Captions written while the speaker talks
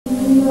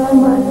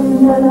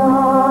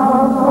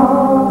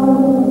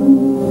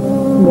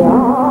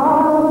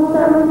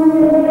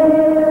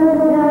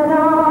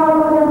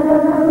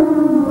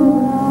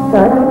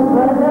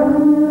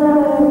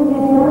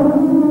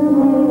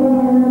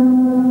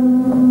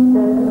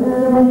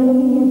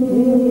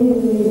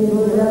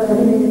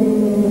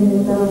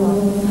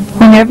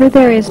Whenever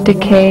there is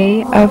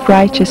decay of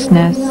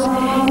righteousness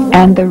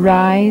and the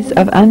rise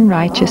of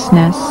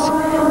unrighteousness,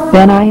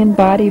 then I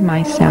embody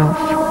myself.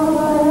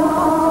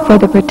 For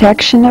the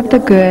protection of the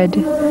good,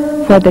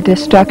 for the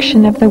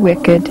destruction of the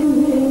wicked,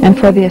 and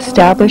for the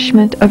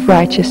establishment of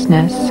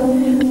righteousness,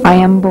 I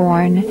am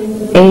born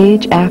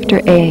age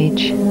after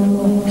age,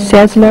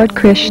 says Lord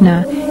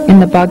Krishna in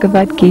the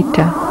Bhagavad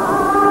Gita.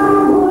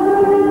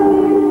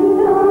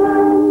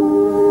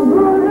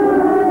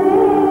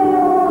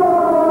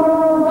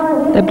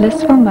 The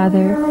Blissful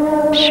Mother,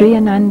 Shri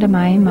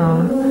Anandamayi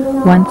Ma,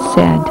 once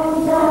said,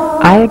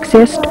 I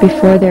exist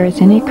before there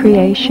is any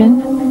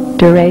creation,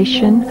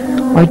 duration,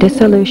 or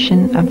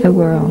dissolution of the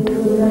world.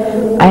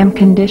 I am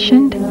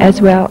conditioned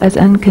as well as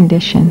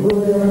unconditioned.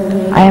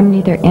 I am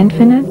neither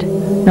infinite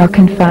nor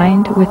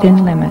confined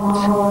within limits.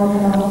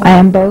 I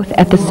am both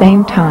at the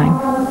same time.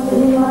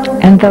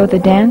 And though the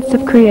dance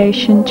of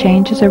creation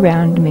changes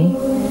around me,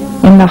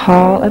 in the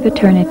hall of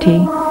eternity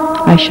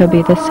I shall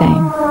be the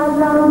same.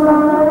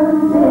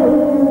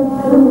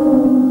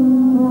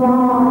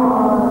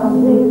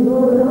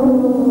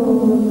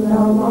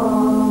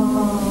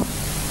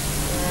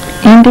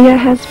 India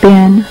has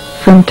been,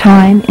 from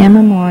time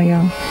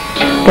immemorial,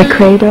 the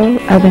cradle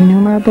of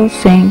innumerable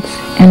saints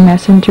and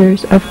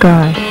messengers of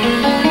God.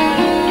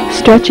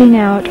 Stretching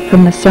out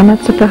from the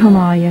summits of the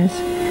Himalayas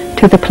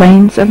to the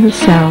plains of the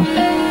south,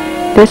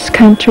 this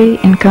country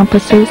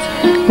encompasses,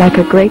 like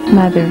a great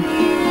mother,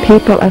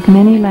 people of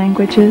many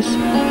languages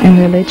and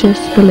religious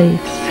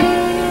beliefs.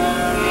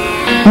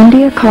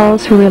 India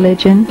calls her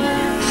religion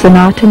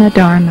Sanatana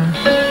Dharma,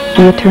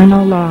 the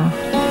eternal law,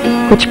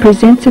 which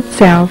presents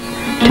itself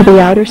to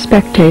the outer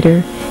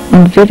spectator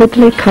in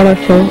vividly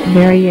colorful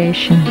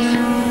variations.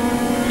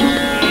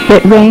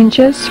 It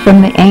ranges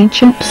from the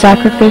ancient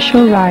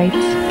sacrificial rites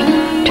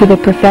to the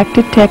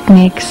perfected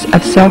techniques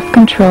of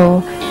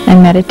self-control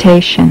and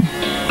meditation,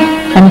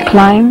 and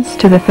climbs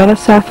to the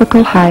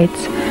philosophical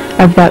heights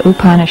of the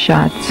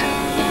Upanishads.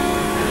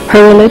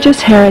 Her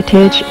religious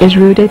heritage is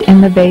rooted in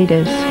the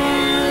Vedas,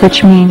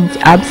 which means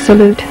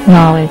absolute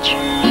knowledge.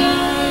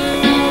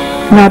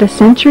 Not a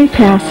century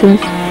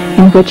passes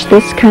in which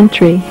this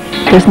country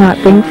does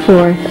not bring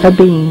forth a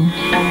being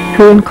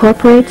who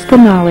incorporates the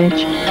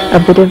knowledge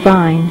of the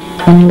divine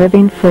in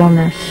living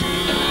fullness.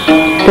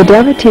 The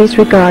devotees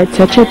regard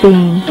such a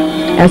being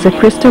as a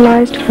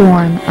crystallized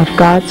form of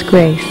God's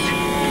grace,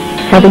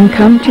 having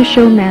come to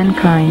show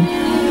mankind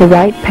the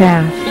right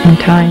path in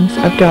times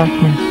of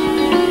darkness.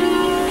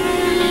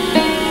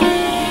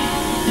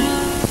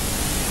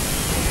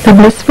 The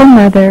Blissful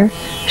Mother,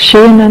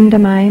 Shri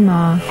Anandamayi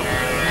Ma,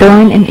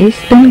 born in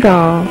East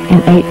Bengal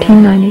in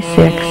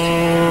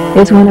 1896,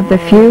 is one of the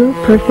few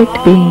perfect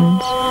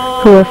beings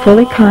who are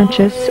fully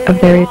conscious of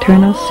their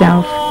eternal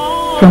self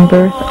from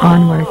birth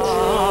onwards.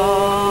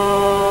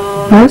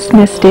 Most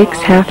mystics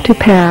have to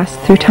pass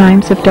through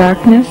times of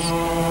darkness,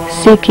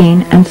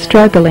 seeking and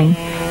struggling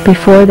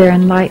before their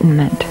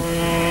enlightenment,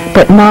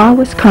 but Ma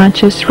was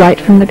conscious right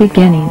from the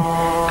beginning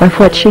of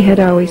what she had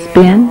always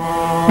been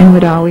and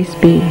would always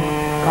be.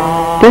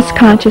 This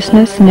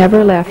consciousness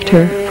never left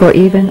her for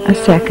even a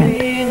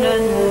second.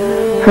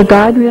 Her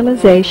God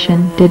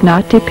realization did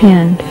not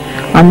depend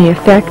on the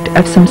effect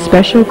of some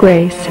special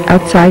grace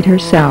outside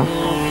herself,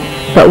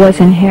 but was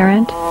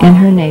inherent in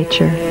her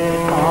nature.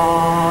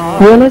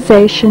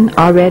 Realization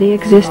already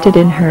existed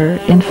in her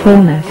in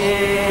fullness,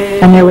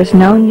 and there was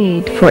no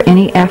need for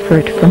any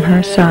effort from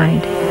her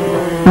side,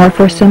 nor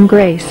for some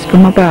grace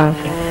from above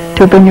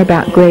to bring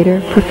about greater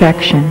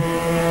perfection.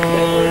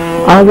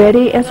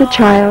 Already as a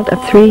child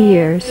of 3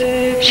 years,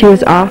 she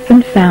was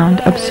often found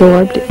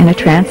absorbed in a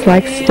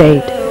trance-like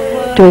state,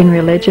 doing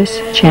religious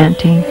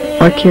chanting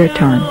or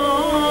kirtan.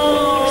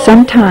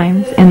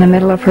 Sometimes, in the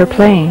middle of her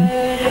playing,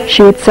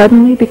 she would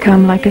suddenly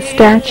become like a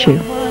statue.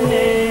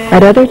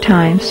 At other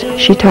times,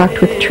 she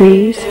talked with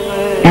trees,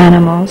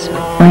 animals,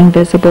 or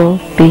invisible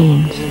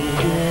beings.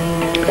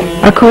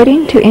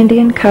 According to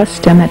Indian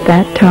custom at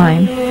that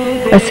time,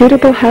 a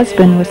suitable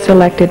husband was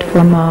selected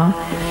for Ma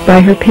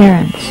by her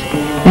parents,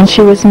 and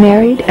she was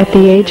married at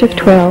the age of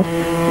 12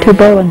 to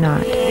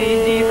Bolanath.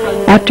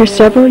 After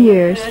several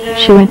years,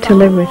 she went to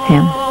live with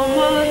him.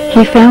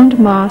 He found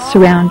Ma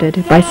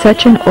surrounded by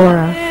such an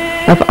aura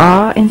of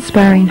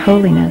awe-inspiring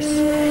holiness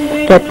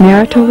that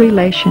marital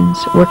relations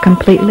were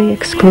completely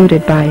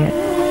excluded by it.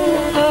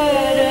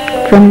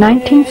 From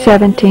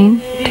 1917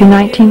 to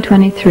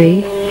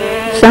 1923,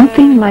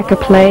 something like a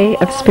play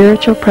of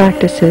spiritual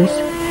practices,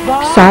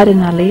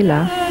 sadhana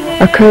lila,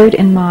 occurred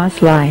in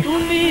Ma's life.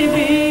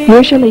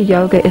 Usually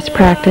yoga is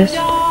practiced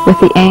with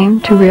the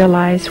aim to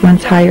realize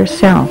one's higher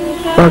self,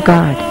 or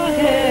God.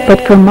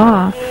 But for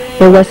Ma,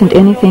 there wasn't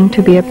anything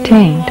to be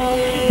obtained,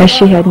 as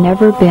she had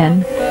never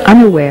been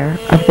unaware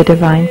of the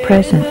divine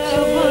presence.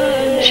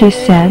 She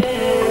said,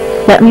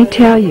 "Let me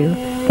tell you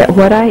that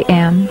what I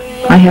am,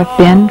 I have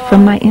been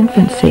from my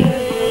infancy.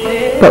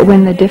 But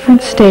when the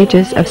different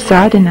stages of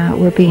sadhana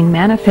were being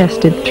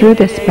manifested through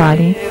this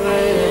body,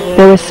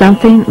 there was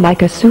something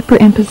like a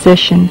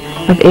superimposition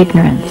of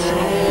ignorance.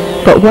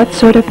 But what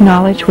sort of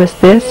knowledge was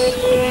this?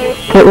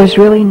 It was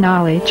really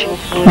knowledge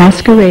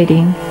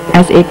masquerading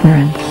as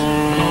ignorance."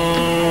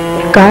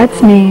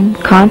 God's name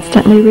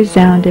constantly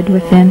resounded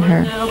within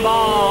her.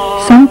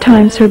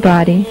 Sometimes her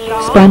body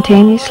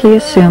spontaneously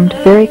assumed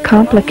very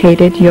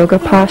complicated yoga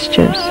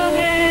postures.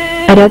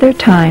 At other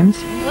times,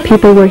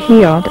 people were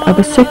healed of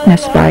a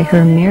sickness by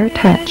her mere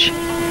touch,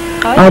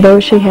 although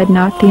she had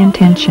not the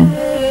intention.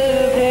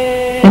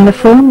 In the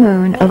full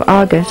moon of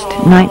August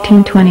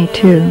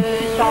 1922,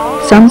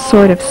 some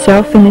sort of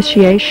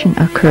self-initiation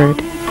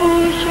occurred.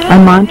 A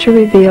mantra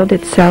revealed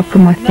itself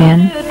from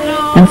within,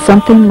 and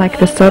something like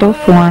the subtle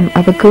form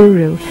of a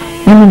guru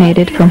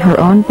emanated from her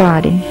own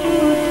body,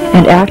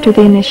 and after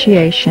the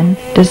initiation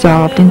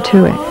dissolved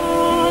into it.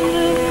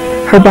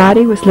 Her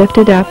body was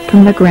lifted up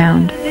from the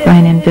ground by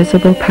an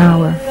invisible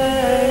power.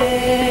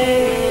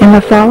 In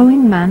the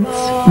following months,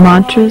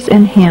 mantras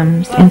and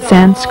hymns in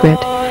Sanskrit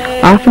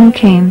often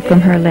came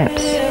from her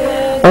lips,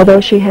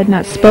 although she had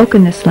not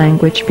spoken this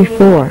language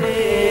before.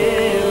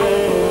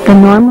 The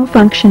normal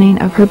functioning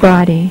of her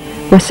body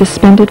was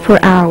suspended for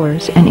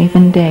hours and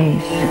even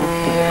days.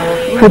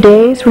 Her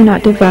days were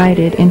not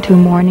divided into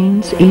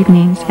mornings,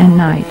 evenings, and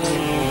nights.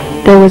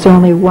 There was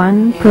only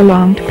one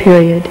prolonged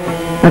period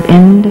of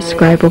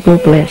indescribable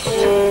bliss.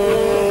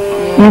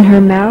 In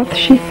her mouth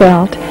she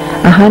felt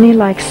a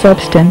honey-like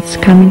substance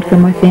coming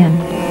from within,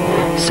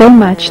 so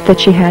much that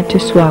she had to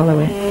swallow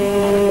it.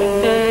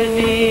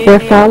 There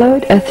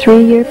followed a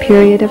 3-year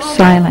period of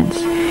silence,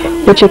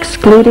 which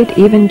excluded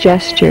even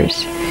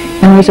gestures,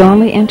 and was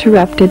only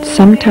interrupted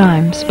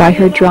sometimes by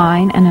her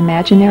drawing an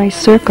imaginary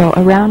circle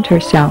around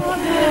herself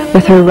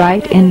with her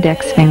right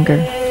index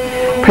finger,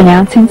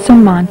 pronouncing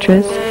some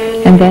mantras,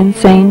 and then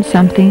saying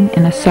something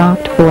in a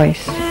soft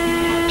voice.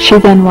 She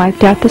then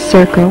wiped out the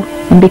circle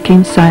and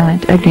became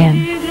silent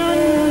again.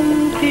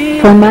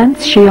 For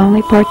months she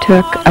only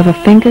partook of a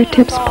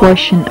fingertips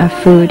portion of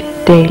food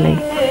daily,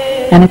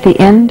 and at the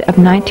end of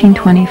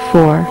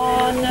 1924,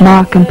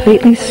 Ma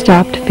completely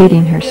stopped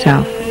feeding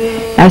herself,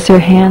 as her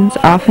hands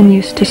often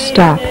used to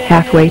stop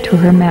halfway to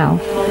her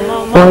mouth,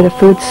 or the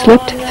food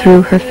slipped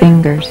through her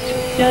fingers.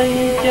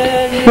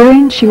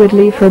 Fearing she would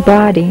leave her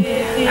body,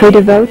 her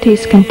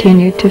devotees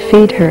continued to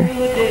feed her.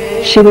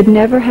 She would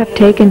never have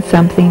taken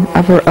something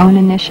of her own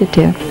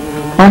initiative,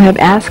 or have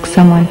asked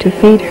someone to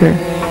feed her.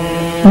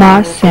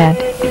 Ma said,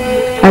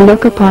 "I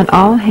look upon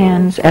all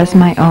hands as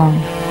my own.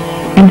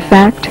 In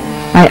fact,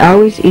 I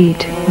always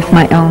eat with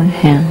my own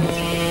hands."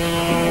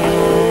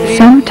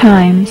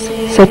 Sometimes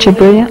such a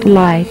brilliant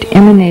light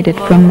emanated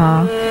from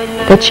Ma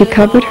that she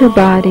covered her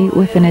body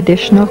with an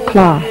additional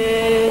cloth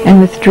and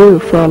withdrew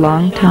for a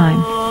long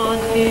time.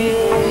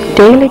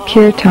 Daily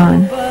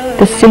kirtan,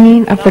 the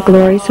singing of the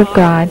glories of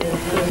God,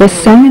 was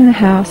sung in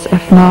the house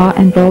of Ma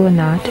and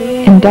Bolanath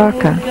in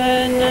Dhaka.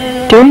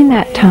 During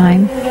that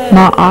time,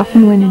 Ma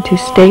often went into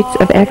states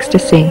of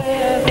ecstasy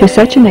to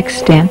such an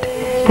extent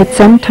that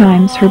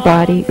sometimes her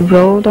body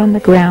rolled on the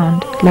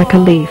ground like a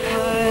leaf.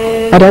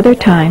 At other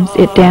times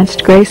it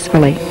danced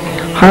gracefully,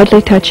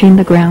 hardly touching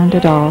the ground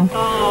at all,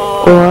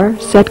 or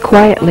sat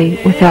quietly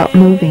without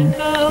moving,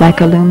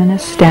 like a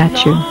luminous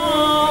statue.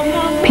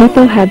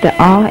 People had the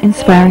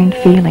awe-inspiring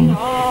feeling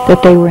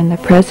that they were in the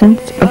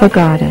presence of a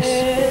goddess.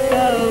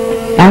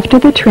 After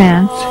the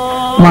trance,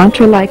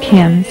 mantra-like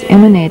hymns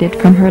emanated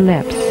from her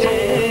lips.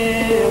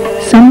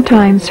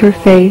 Sometimes her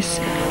face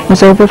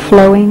was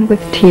overflowing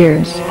with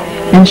tears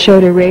and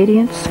showed a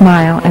radiant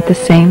smile at the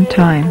same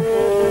time.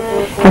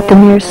 At the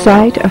mere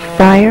sight of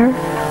fire,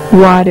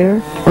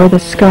 water, or the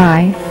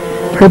sky,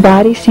 her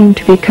body seemed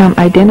to become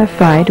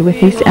identified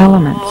with these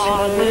elements.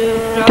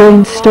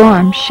 During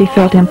storms, she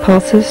felt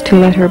impulses to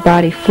let her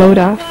body float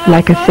off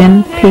like a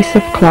thin piece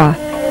of cloth.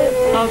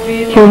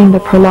 Hearing the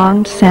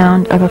prolonged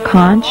sound of a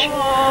conch,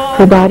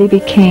 her body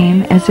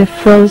became as if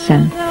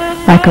frozen,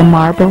 like a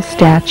marble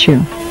statue.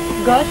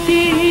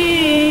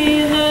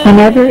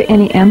 Whenever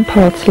any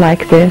impulse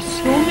like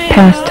this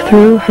passed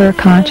through her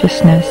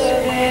consciousness,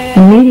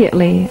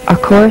 immediately a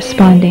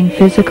corresponding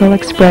physical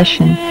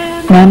expression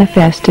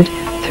manifested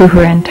through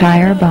her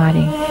entire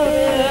body.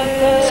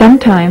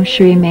 Sometimes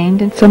she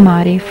remained in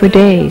samadhi for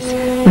days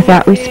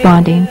without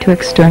responding to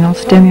external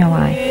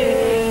stimuli,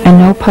 and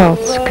no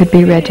pulse could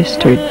be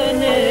registered.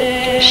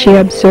 She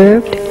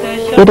observed,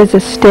 "It is a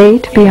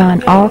state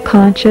beyond all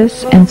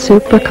conscious and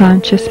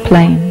supraconscious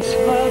planes,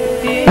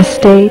 a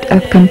state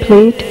of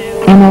complete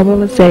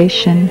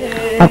immobilization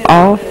of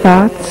all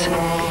thoughts,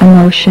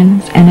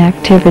 emotions, and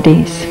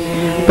activities,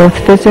 both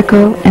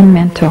physical and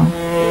mental,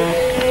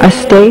 a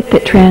state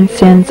that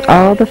transcends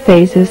all the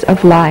phases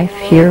of life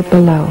here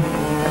below."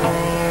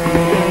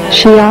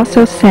 She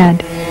also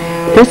said,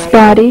 "This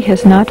body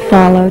has not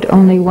followed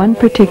only one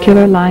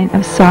particular line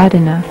of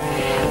sadhana,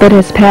 but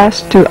has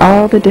passed through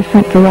all the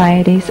different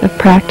varieties of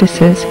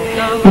practices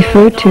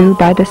referred to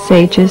by the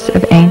sages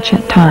of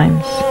ancient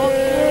times.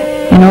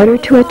 In order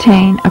to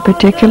attain a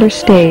particular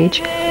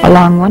stage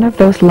along one of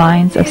those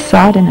lines of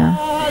sadhana,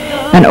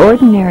 an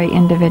ordinary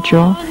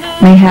individual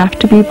may have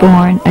to be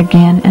born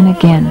again and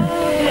again,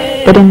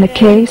 but in the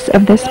case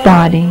of this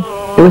body,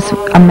 it was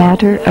a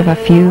matter of a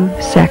few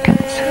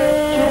seconds.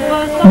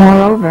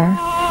 Moreover,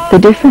 the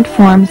different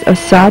forms of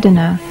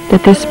sadhana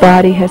that this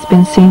body has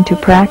been seen to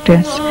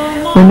practice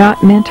were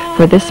not meant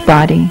for this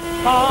body,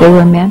 they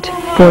were meant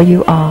for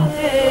you all.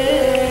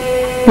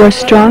 Your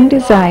strong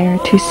desire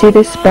to see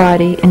this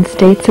body in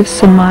states of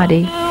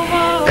samadhi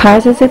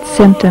causes its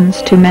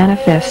symptoms to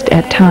manifest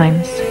at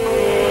times.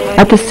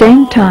 At the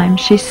same time,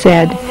 she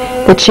said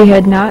that she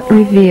had not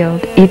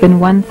revealed even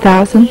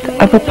 1,000th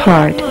of a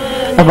part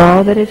of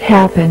all that had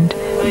happened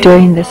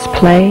during this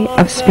play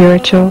of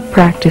spiritual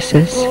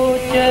practices.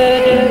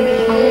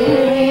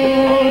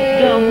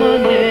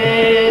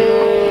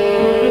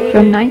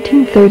 From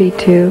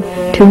 1932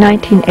 to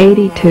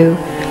 1982,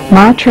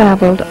 Ma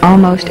traveled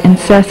almost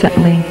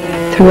incessantly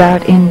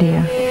throughout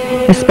India,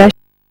 especially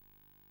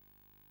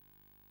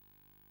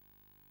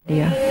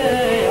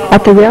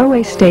at the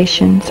railway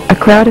stations. A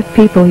crowd of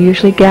people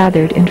usually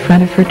gathered in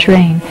front of her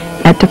train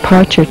at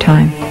departure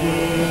time.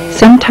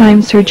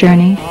 Sometimes her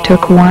journey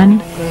took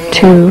 1,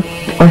 2,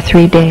 or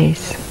 3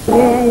 days.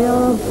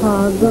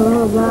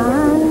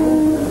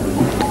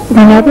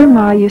 Whenever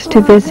Ma used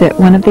to visit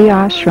one of the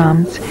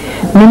ashrams,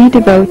 many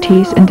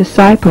devotees and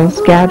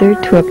disciples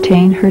gathered to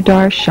obtain her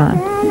darshan,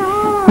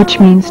 which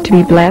means to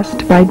be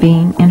blessed by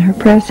being in her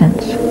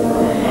presence.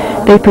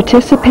 They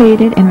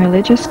participated in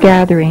religious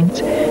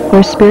gatherings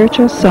where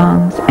spiritual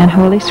songs and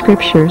holy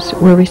scriptures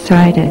were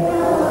recited.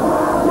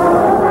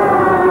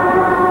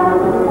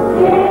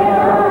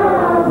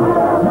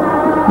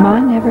 Ma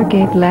never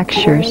gave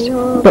lectures,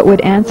 but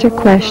would answer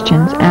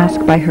questions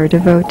asked by her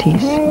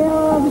devotees.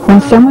 When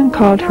someone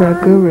called her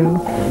a guru,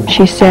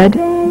 she said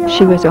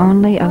she was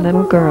only a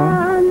little girl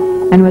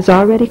and was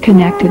already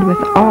connected with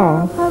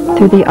all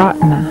through the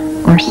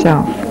Atma, or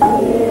self.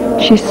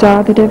 She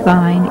saw the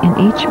divine in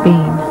each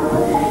being.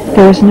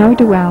 There is no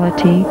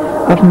duality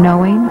of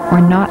knowing or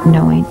not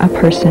knowing a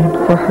person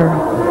for her.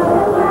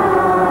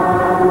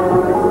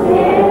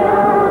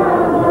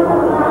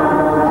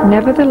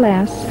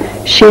 Nevertheless,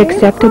 she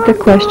accepted the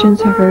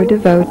questions of her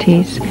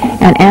devotees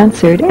and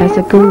answered as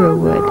a guru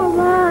would,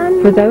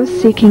 for those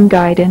seeking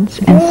guidance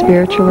and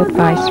spiritual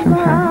advice from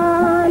her.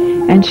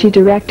 And she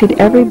directed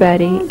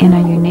everybody in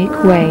a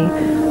unique way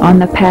on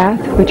the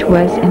path which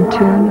was in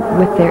tune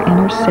with their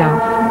inner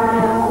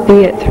self,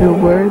 be it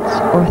through words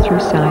or through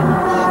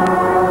silence.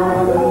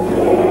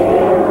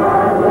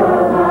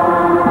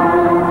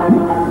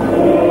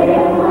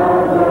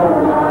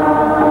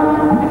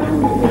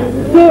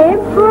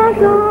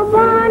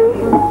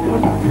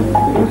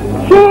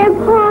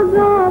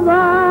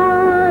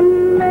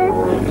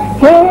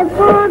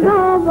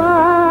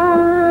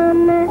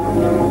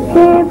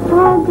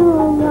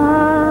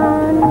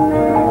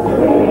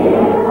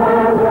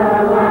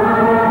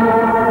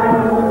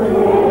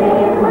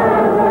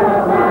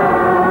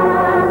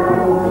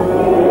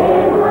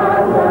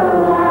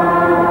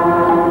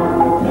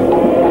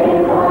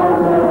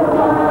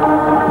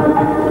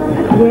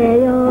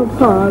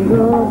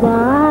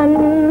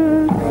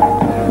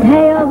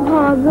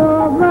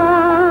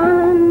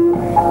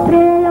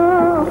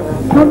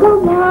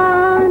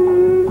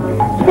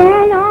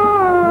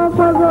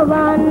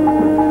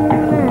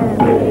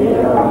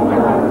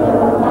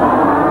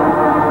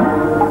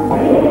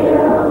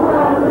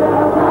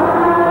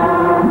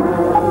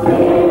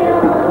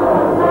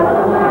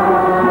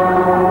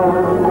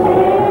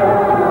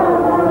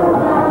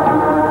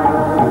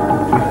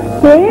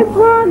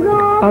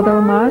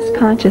 Although Ma's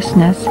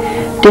consciousness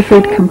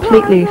differed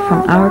completely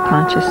from our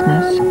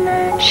consciousness,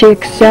 she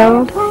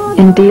excelled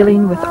in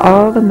dealing with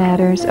all the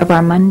matters of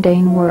our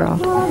mundane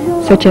world,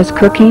 such as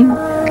cooking,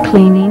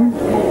 cleaning,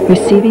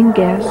 receiving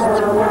guests,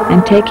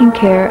 and taking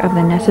care of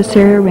the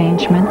necessary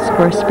arrangements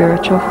for a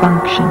spiritual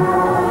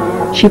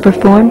function. She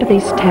performed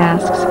these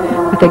tasks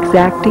with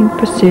exacting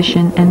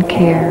precision and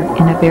care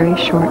in a very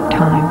short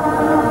time.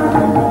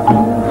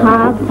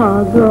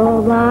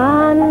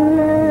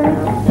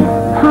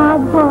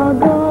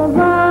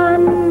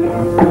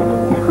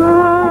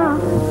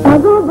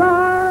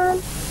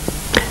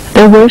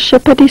 The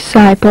worship a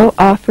disciple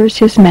offers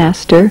his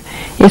master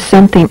is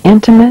something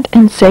intimate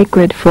and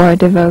sacred for a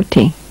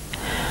devotee.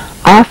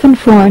 Often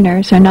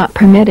foreigners are not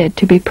permitted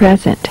to be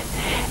present,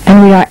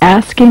 and we are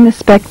asking the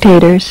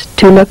spectators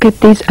to look at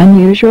these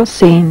unusual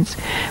scenes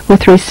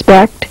with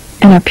respect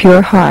and a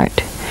pure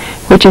heart,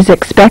 which is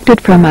expected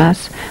from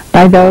us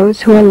by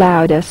those who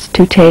allowed us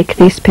to take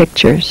these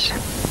pictures.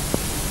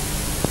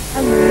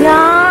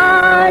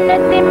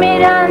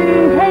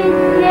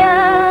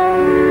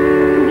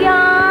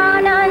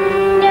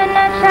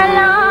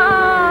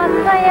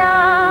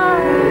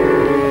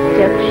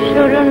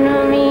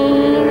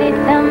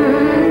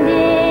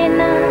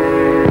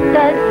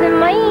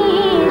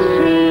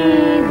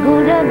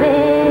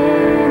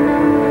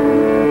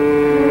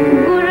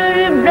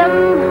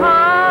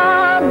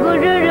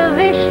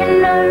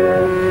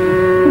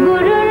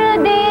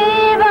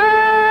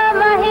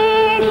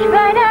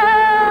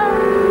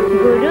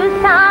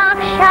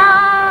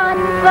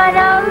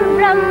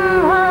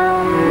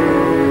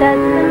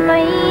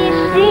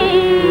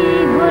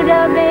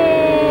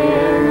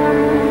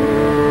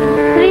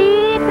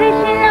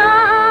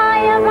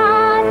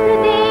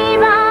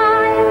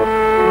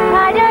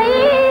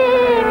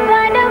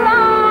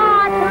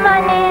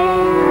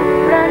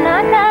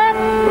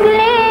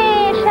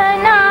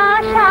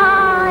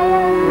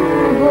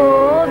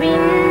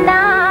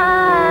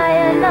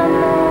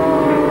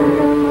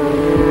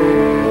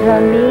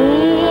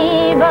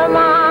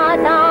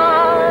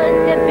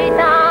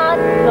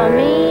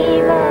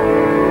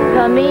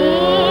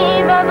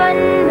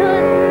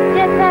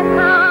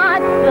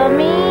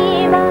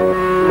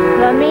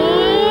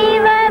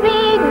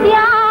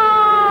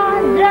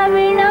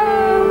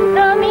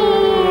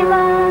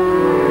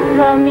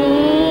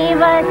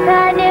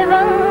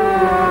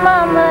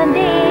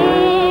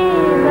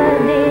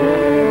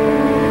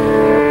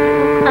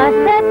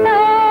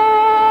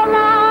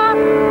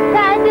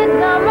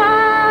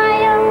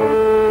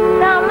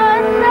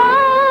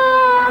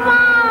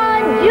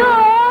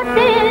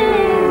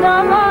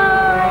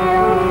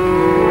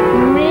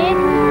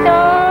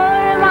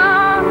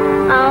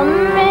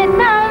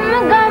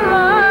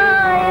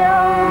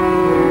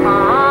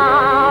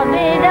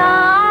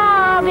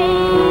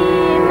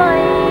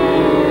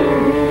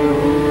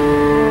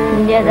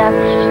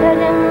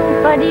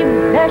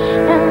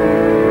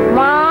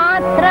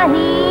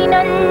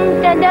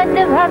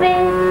 तद्भवे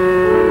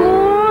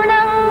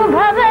पूर्णं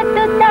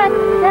भवतु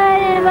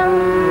तत्सर्वं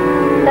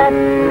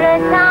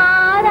तत्प्रसादात्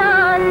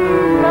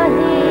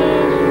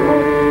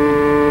महेश्वरी।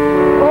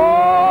 ॐ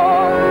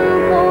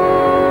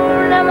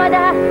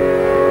पूर्णमदः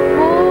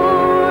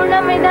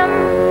पूर्णमिदं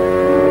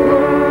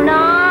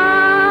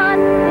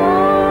पूर्णात्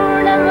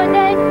पूर्णमुदच्यते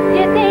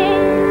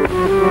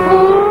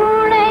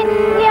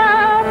पूर्णस्य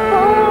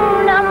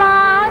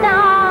पूर्णमादाय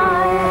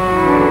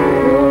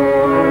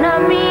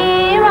पूर्णमेवावशिष्यते।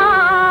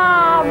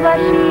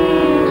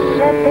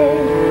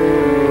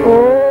 ॐ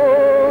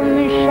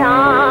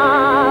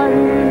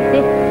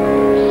शान्ति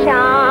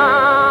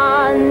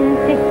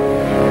शान्ति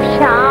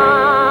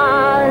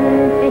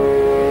शान्ति।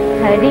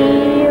 हरि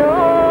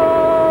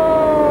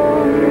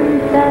ओम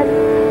तत्सत्।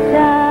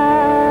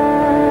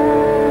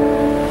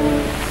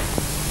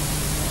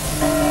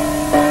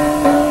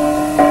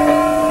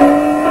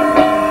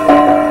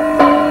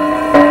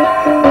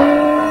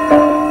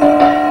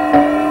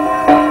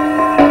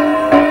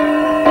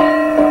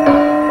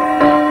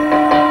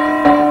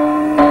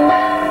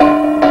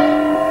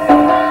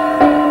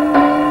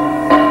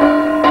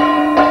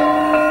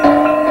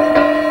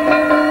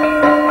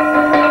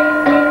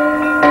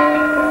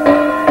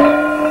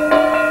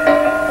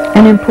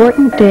 An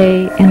important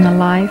day in the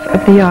life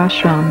of the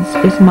ashrams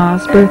is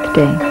Ma's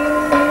birthday.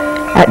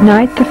 At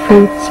night the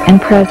fruits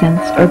and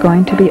presents are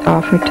going to be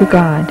offered to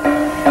God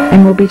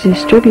and will be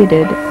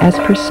distributed as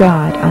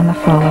prasad on the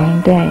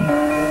following day.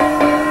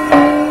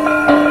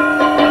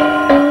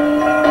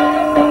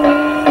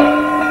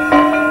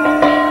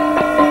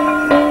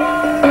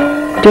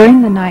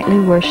 During the nightly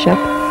worship,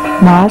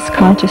 Ma's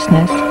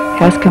consciousness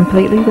has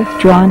completely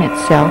withdrawn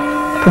itself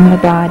from the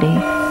body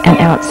and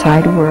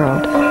outside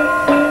world,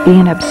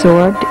 being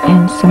absorbed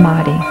in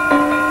samadhi.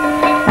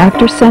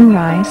 After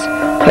sunrise,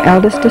 her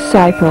eldest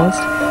disciples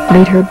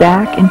lead her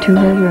back into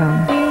her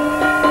room,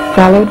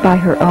 followed by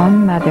her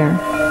own mother,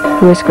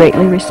 who is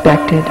greatly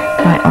respected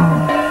by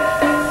all.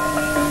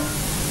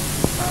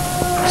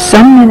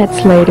 Some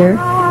minutes later,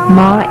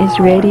 Ma is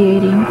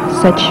radiating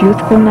such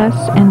youthfulness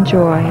and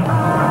joy,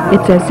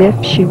 it's as if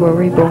she were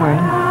reborn.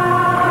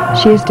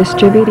 She is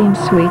distributing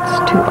sweets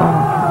to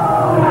all.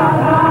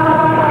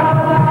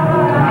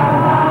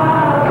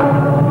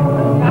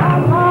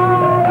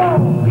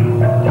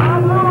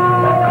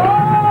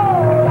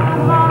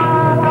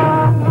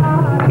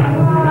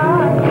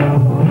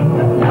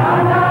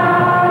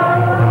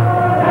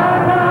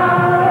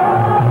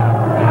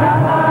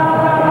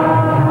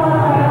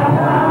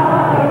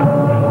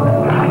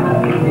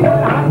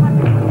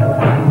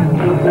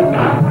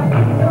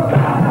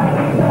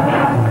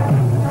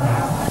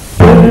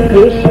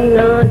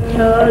 Krishna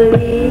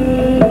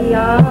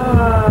chaliya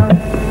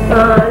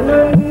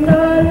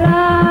Ananda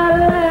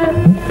lal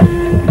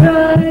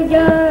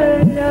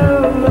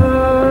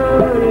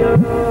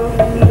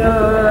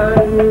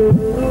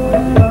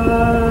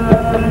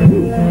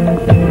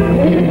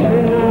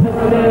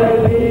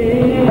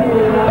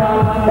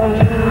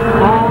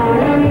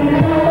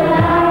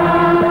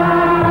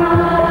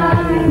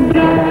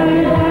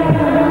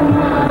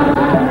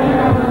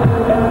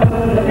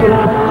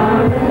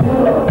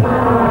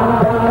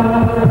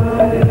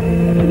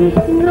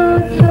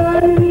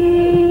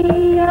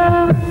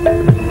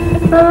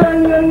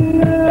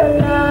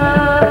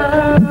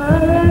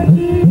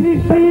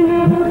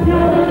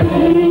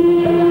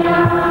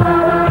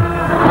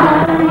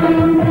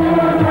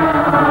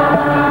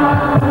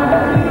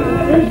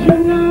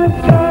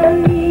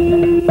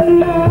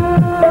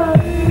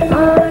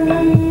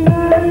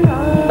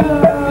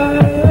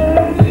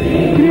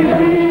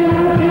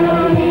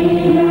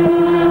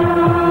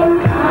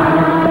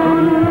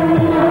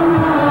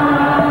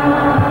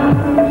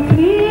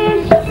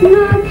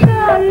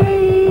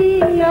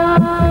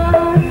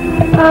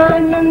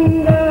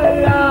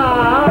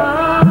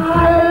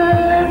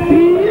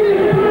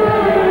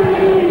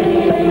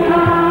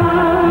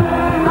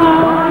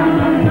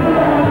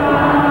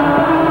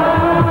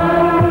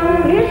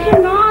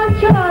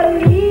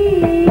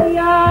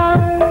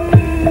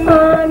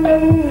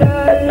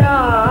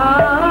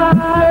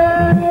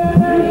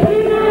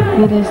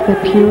It is the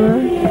pure,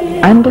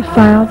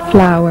 undefiled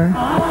flower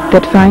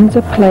that finds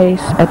a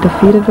place at the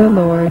feet of the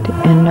Lord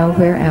and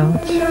nowhere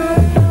else.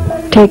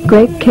 Take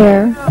great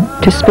care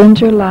to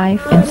spend your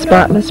life in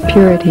spotless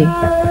purity,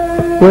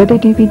 worthy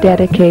to be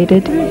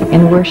dedicated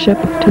in worship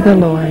to the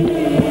Lord.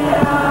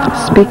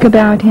 Speak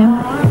about Him,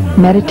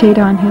 meditate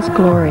on His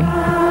glory.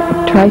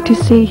 Try to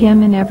see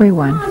Him in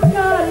everyone,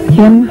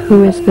 Him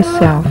who is the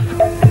Self,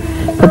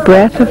 the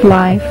breath of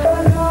life,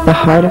 the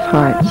heart of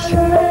hearts.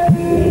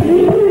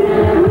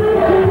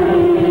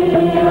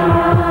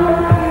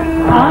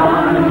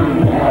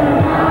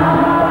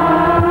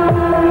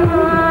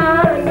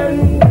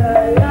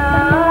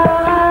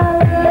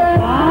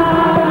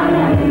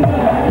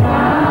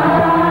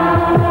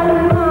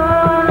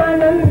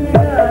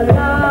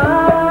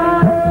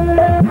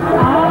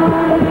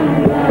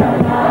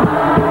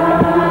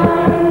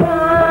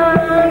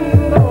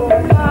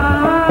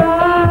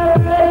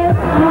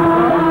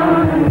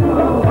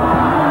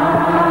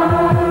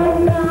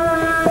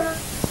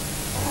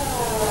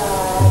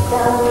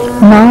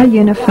 Ma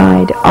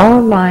unified all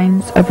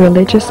lines of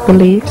religious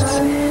beliefs,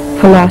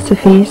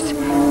 philosophies,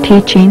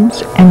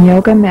 teachings, and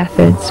yoga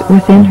methods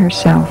within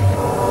herself.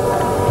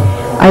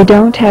 I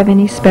don't have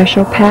any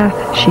special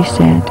path, she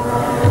said.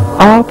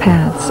 All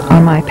paths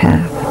are my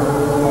path.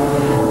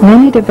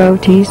 Many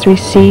devotees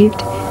received,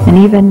 and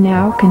even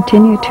now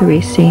continue to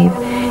receive,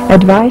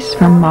 advice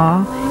from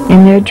Ma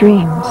in their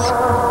dreams,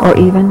 or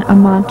even a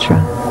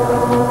mantra.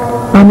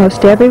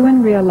 Almost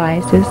everyone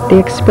realizes the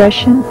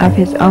expression of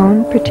his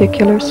own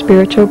particular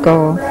spiritual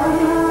goal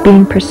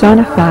being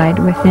personified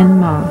within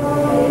Ma,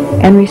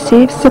 and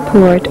receives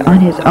support on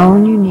his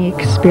own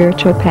unique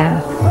spiritual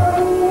path.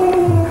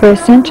 Her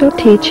essential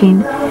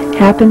teaching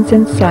happens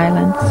in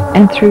silence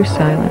and through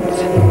silence.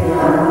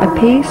 A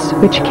peace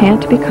which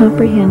can't be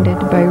comprehended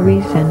by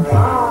reason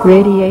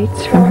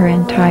radiates from her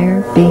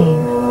entire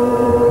being.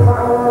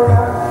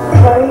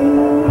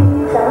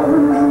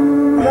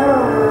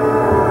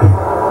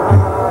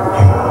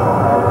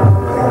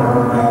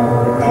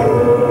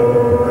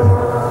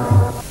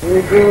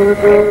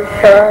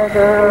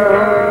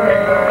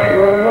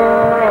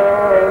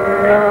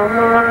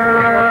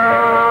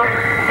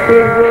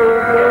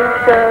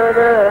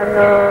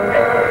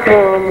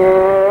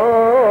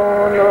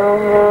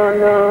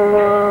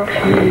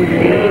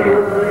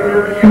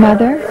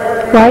 Mother,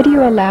 why do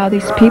you allow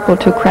these people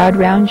to crowd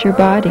round your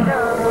body?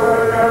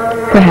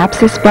 Perhaps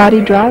this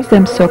body draws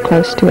them so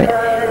close to it.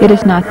 It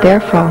is not their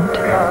fault.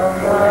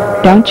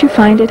 Don't you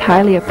find it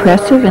highly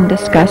oppressive and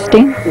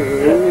disgusting?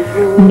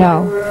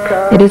 No,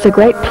 it is a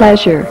great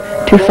pleasure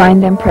to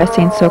find them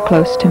pressing so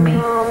close to me.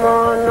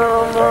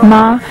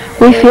 Ma,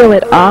 we feel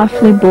it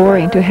awfully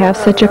boring to have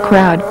such a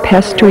crowd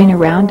pestering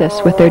around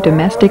us with their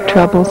domestic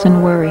troubles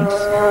and worries.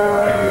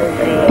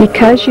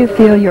 Because you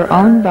feel your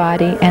own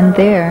body and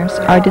theirs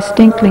are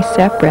distinctly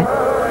separate,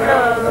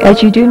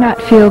 as you do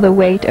not feel the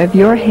weight of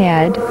your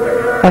head,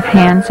 of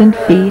hands and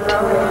feet,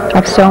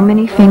 of so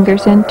many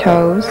fingers and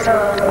toes,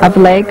 of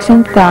legs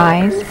and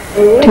thighs,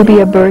 to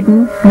be a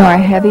burden nor a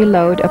heavy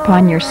load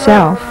upon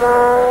yourself,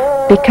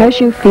 because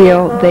you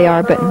feel they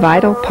are but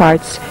vital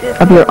parts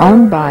of your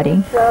own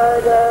body,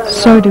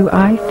 so do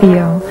I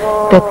feel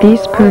that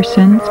these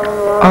persons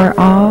are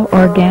all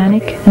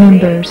organic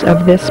members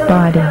of this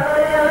body.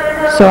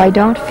 So I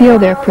don't feel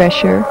their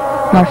pressure,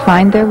 nor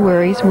find their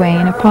worries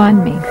weighing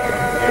upon me.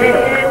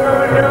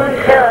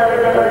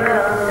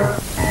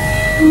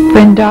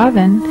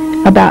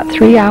 Vrindavan, about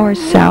 3 hours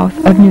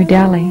south of New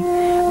Delhi,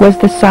 was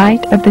the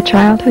site of the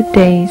childhood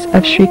days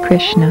of Sri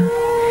Krishna,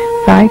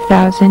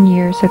 5,000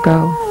 years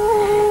ago.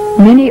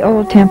 Many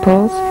old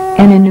temples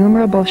and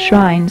innumerable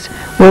shrines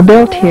were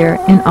built here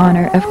in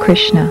honor of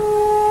Krishna.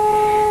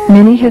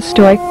 Many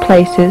historic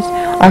places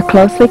are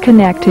closely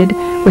connected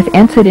with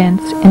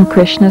incidents in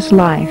Krishna's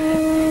life,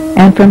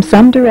 and from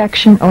some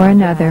direction or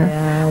another,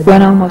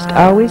 one almost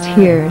always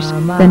hears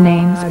the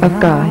names of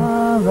God.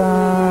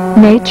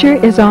 Nature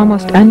is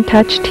almost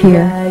untouched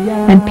here,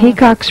 and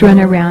peacocks run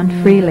around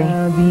freely.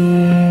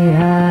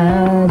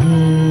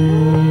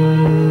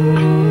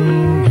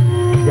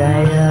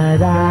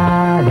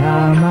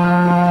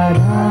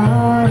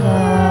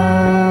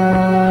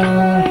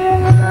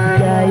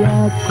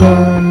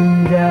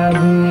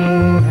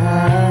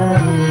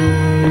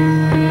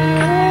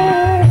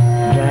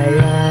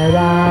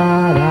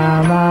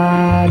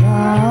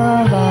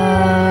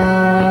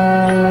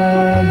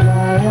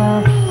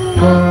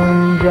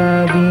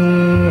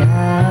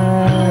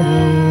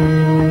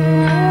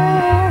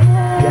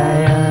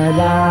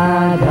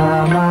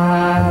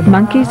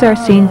 Monkeys are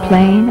seen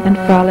playing and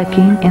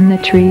frolicking in the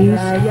trees,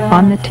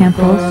 on the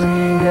temples,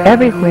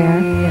 everywhere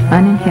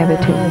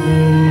uninhabited.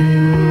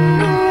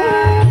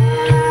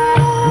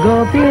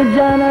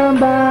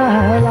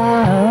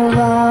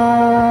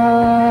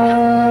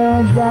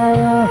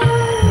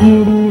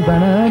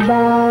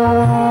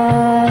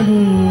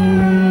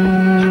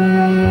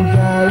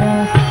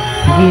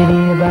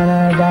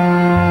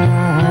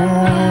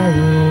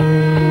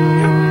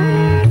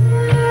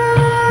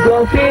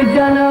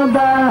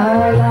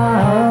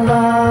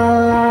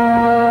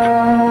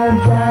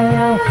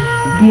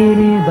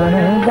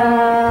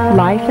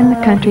 Life in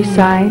the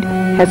countryside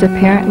has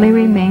apparently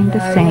remained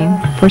the same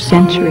for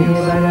centuries.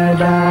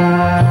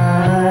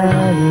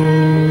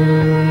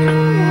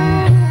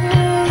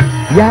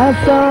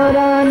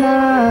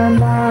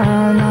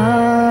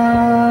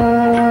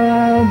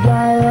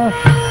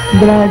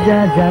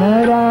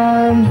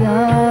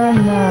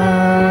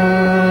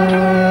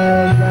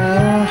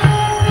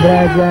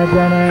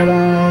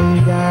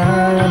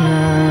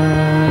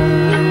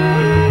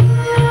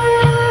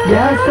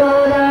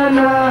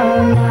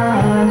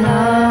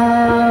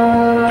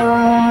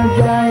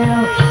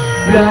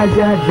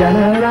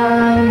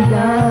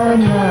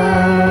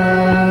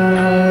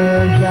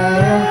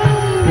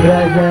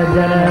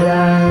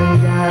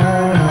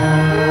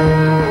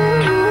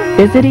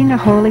 Visiting a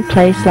holy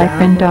place like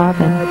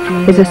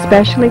Vrindavan is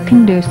especially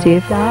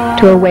conducive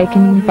to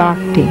awakening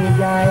bhakti,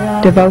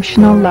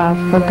 devotional love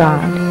for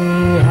God,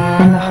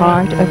 in the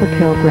heart of a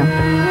pilgrim.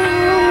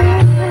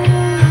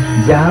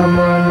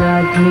 Jamuna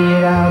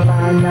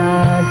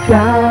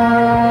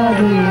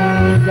Tiravana-chari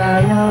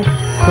Jaya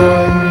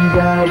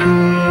Kunja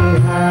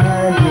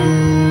Bihari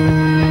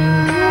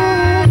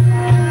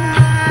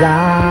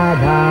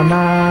Radha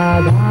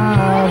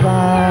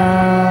Madhava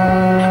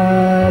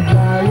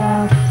Jaya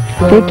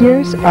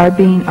Figures are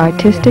being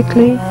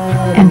artistically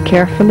and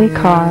carefully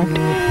carved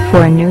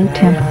for a new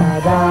temple.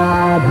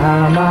 Radha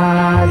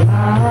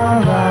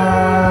Madhava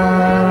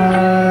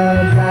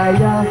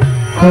Jaya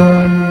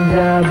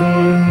Kunja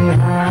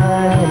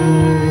Bihari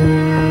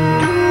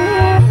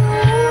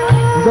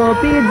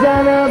Gopi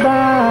Jana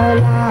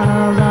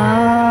Balava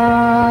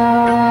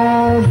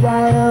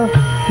Jaya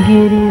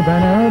Giri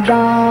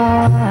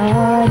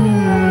Vanadani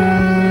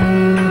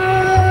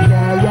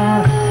Jaya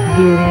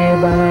Giri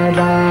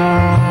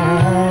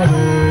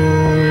Vanadani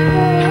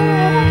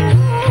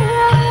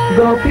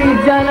Gopi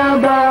Jana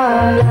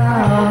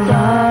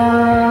Balava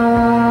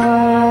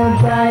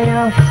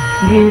Jaya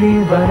Giri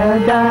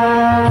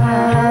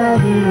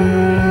Vanadani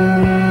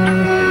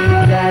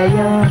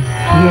Jaya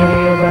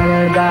Giri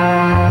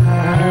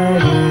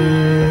Vanadani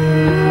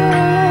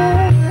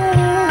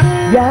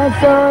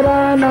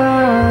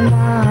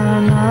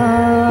Yasodanandana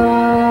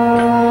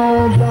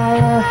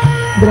Jaya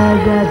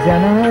Braja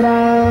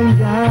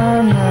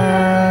Janaranjana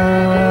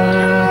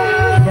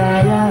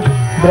Jaya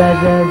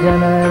Braja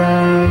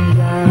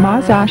Janaranjana.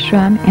 Ma's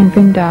ashram in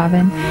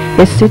Vrindavan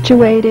is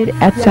situated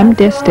at some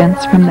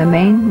distance from the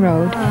main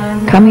road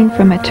coming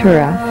from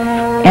Mathura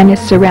and is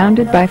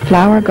surrounded by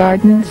flower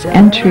gardens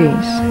and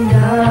trees.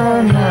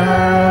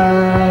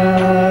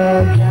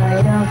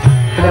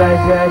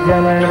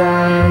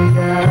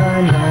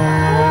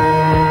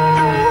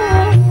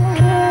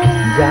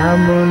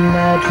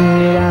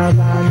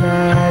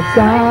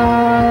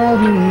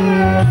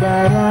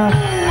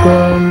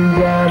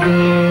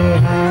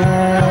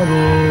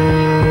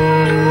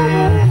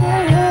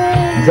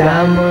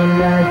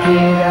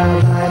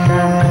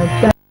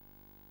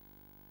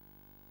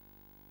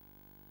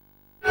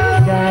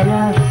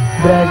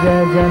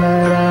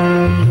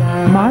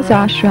 Ma's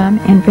ashram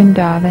in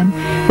Vrindavan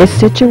is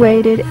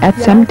situated at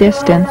some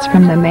distance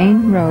from the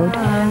main road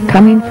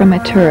coming from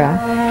Mathura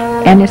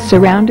and is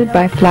surrounded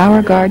by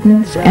flower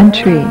gardens and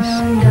trees.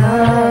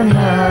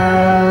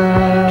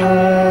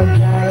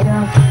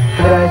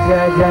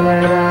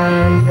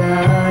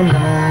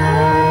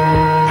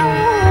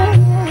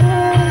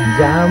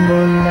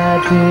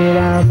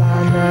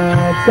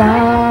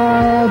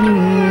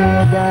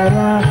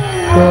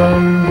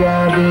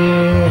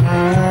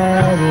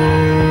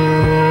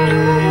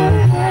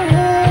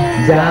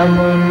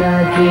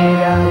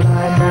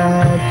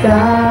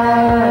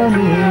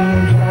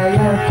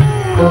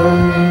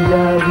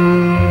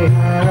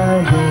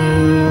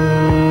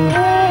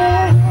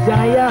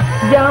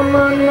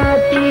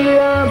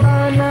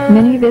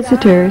 Many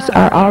visitors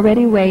are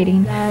already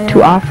waiting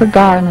to offer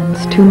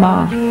garlands to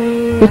Ma,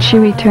 which she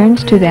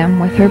returns to them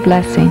with her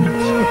blessings.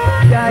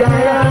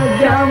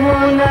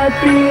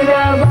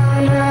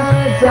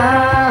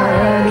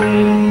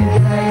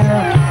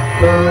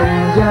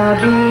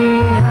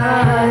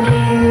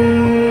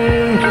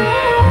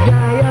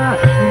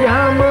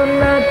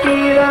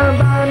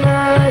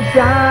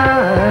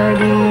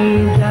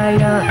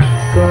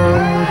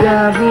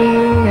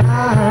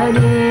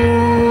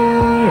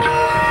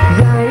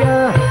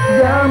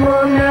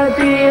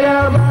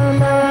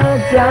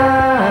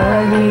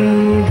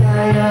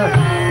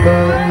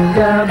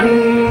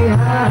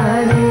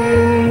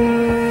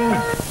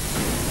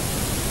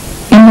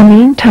 In the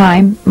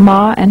meantime,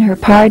 Ma and her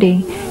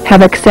party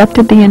have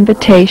accepted the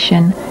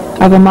invitation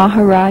of a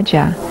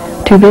Maharaja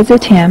to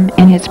visit him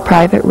in his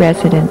private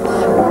residence.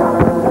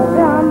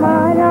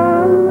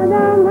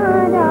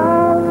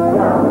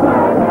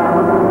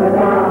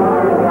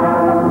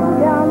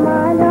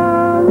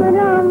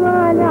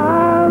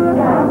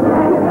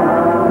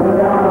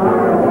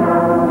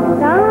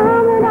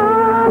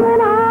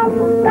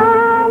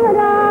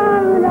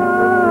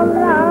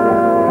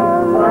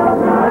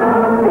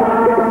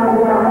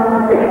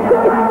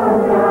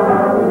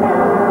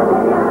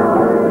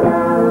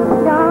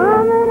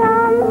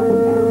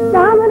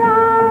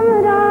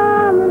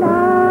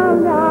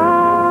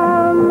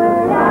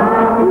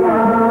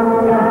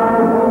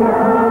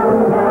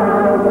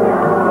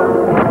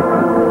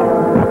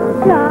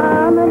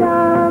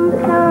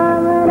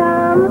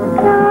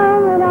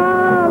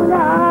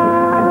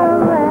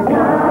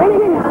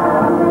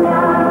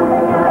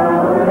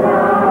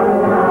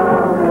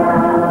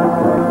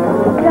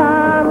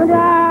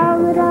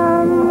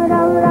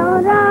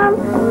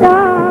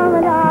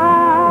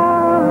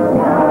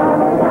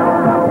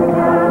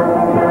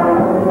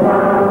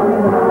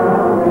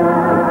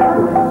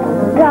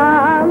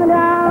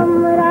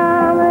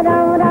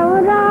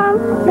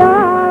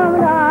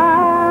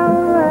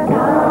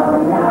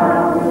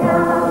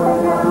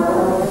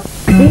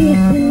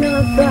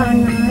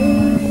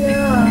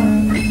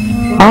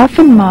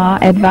 Often Ma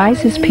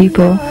advises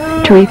people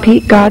to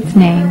repeat God's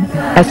name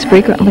as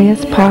frequently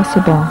as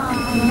possible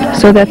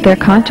so that their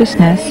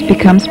consciousness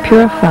becomes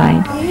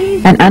purified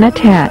and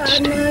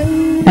unattached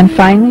and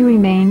finally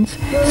remains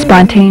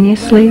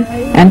spontaneously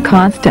and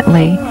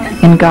constantly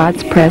in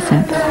God's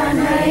presence.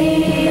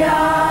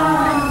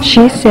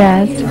 She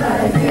says,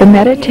 the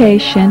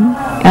meditation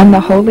and the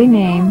holy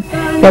name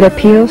that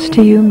appeals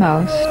to you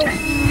most,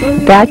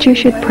 that you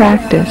should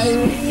practice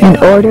in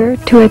order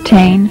to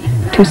attain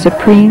to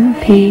supreme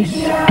peace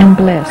and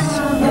bliss.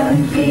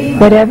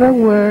 Whatever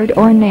word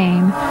or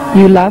name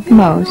you love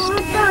most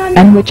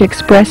and which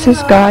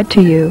expresses God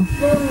to you,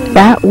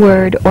 that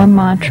word or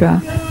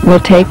mantra will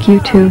take you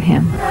to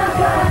Him.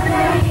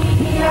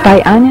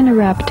 By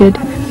uninterrupted,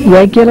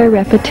 regular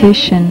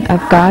repetition of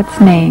God's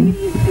name,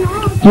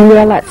 you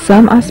will at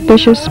some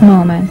auspicious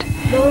moment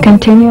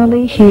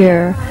continually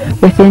hear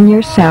within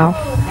yourself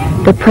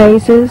the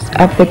praises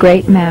of the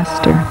Great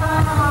Master,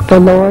 the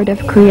Lord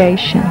of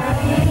creation,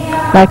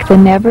 like the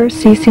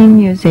never-ceasing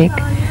music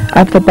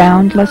of the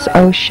boundless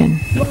ocean.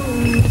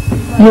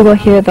 You will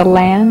hear the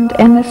land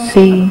and the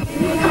sea,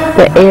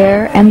 the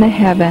air and the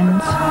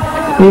heavens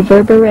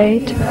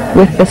reverberate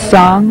with the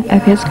song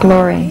of His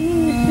glory.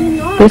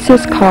 This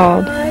is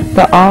called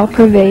the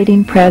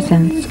all-pervading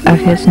presence of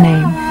His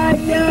name.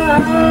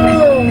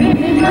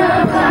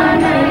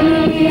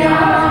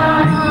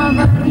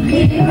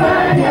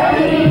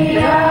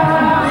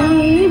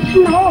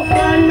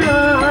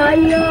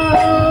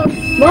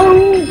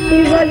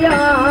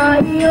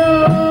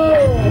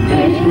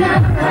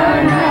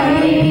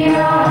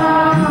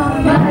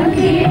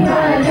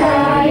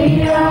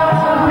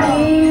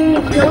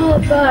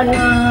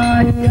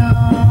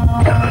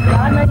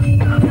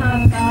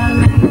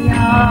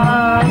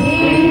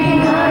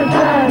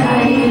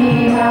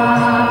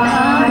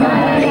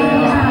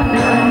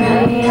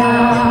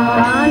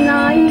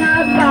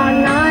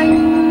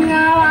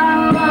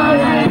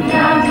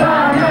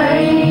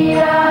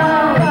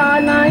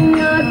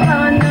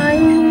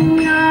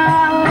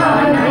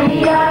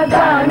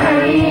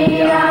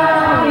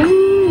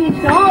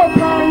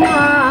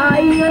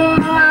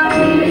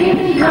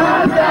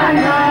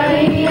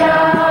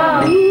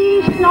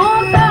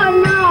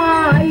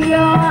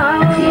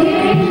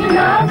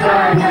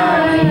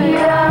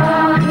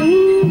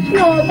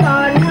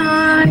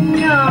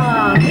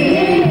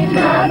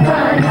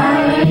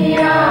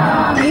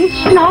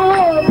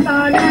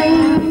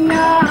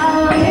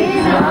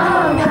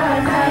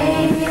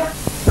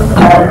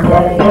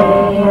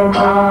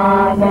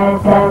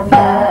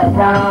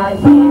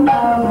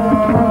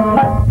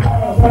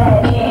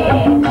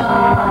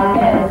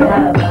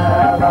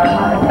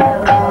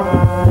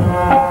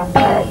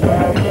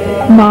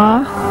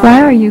 Ma,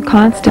 why are you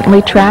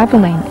constantly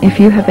traveling if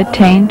you have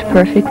attained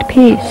perfect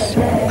peace?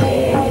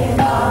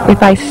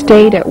 If I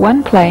stayed at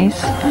one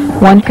place,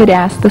 one could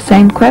ask the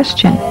same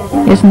question.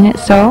 Isn't it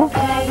so?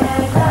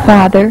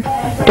 Father,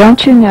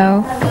 don't you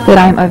know that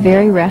I'm a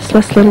very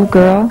restless little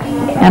girl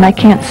and I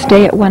can't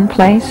stay at one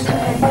place?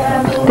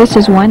 This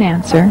is one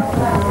answer.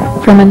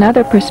 From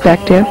another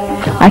perspective,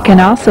 I can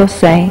also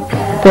say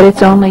that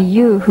it's only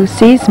you who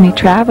sees me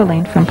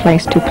traveling from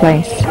place to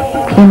place.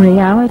 In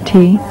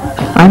reality,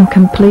 I'm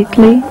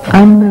completely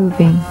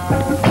unmoving.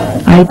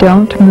 I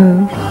don't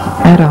move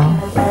at all.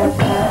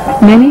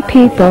 Many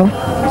people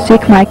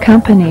seek my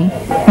company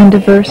in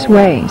diverse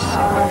ways,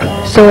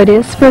 so it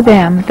is for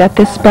them that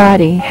this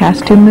body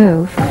has to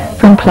move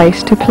from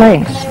place to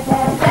place.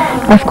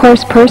 Of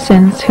course,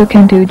 persons who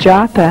can do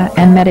japa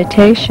and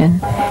meditation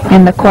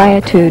in the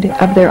quietude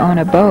of their own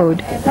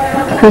abode,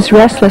 whose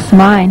restless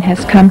mind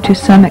has come to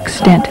some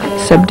extent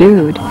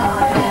subdued,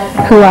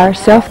 who are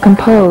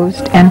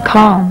self-composed and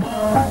calm,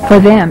 for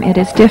them it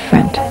is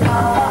different.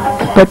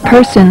 But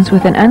persons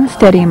with an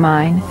unsteady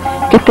mind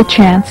get the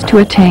chance to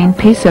attain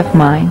peace of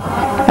mind,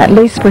 at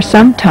least for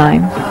some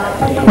time,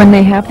 when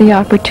they have the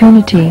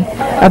opportunity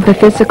of the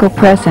physical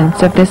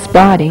presence of this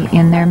body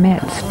in their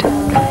midst.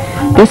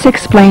 This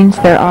explains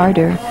their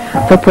ardor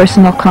for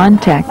personal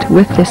contact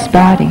with this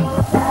body.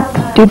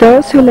 Do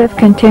those who live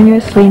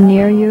continuously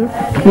near you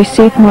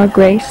receive more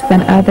grace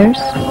than others?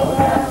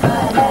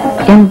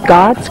 In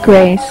God's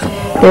grace,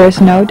 there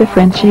is no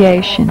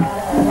differentiation.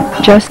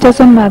 Just as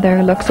a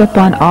mother looks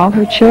upon all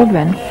her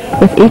children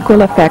with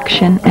equal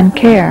affection and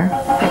care,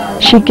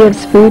 she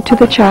gives food to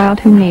the child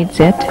who needs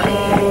it.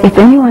 If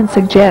anyone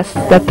suggests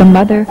that the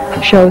mother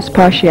shows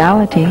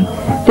partiality,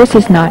 this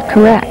is not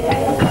correct.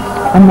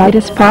 And it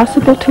is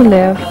possible to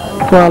live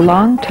for a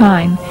long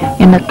time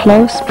in the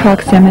close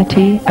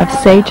proximity of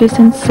sages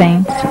and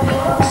saints,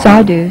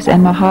 sadhus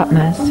and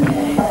mahatmas,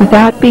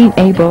 without being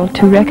able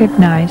to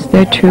recognize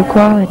their true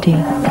quality.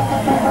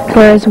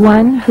 Whereas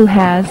one who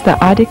has the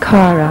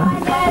adhikara,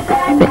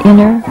 the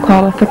inner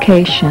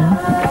qualification,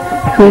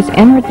 who is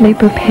inwardly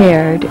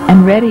prepared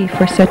and ready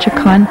for such a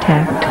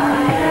contact,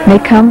 may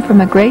come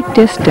from a great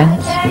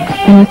distance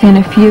and within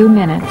a few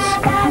minutes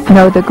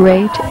know the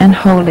great and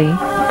holy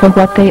for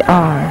what they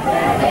are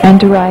and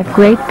derive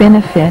great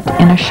benefit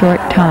in a short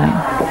time.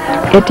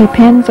 It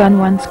depends on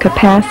one's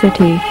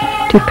capacity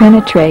to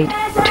penetrate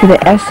to the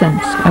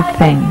essence of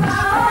things.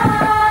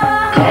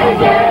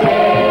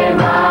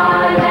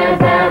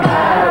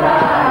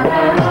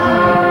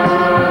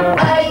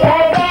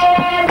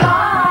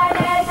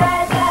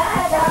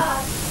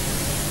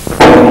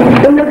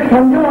 तुम लोग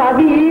समझो,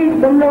 अभी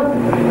तुम लोग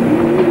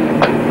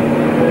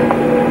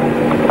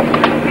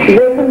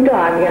वैकुंठ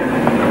आ गया,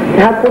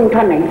 झाकुंठ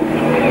नहीं।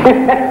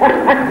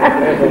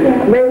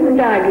 वैकुंठ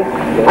आ गया,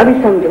 अभी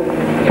समझो,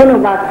 सुनो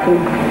बात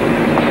सुनो।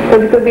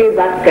 कभी कभी ये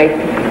बात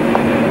कहती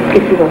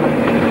किसी को,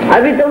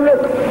 अभी तुम लोग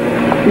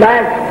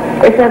बस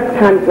ऐसा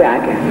स्थान पे आ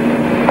गया।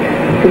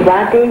 तो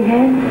बात ये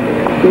है,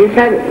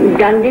 जैसा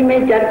गांधी में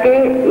चढ़ के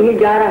ये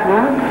जा रहा,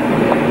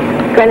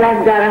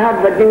 कैलाश जा रहा,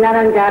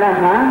 बद्रीनारायण जा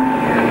रहा,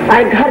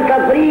 और घर का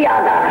बड़ी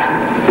याद आ रहा,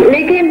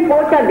 लेकिन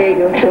पहुंचा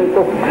देगा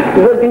तुमको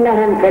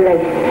बद्रीनारायण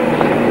कैलाश।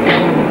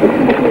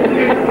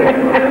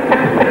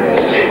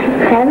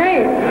 है नहीं?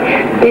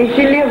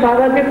 इसीलिए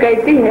बाबा जो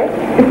कहती है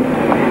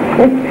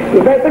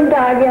वैकुंठ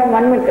आ गया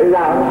मन में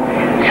लाओ।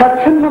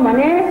 सत्संग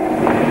माने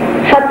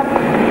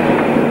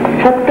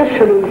सत्य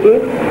स्वरूप जी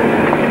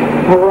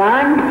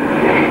भगवान,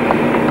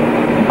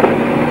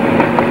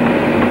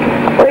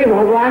 वही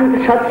भगवान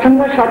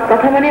सत्संग,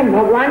 सत्कथा माने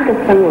भगवान का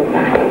संग होता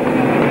है।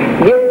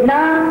 जितना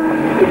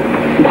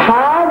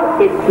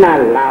भाव इतना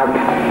लाभ।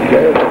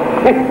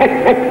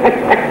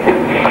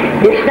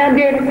 जितना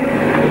देर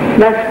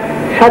बस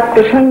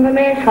सत्संग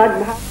में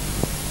सद्भाव।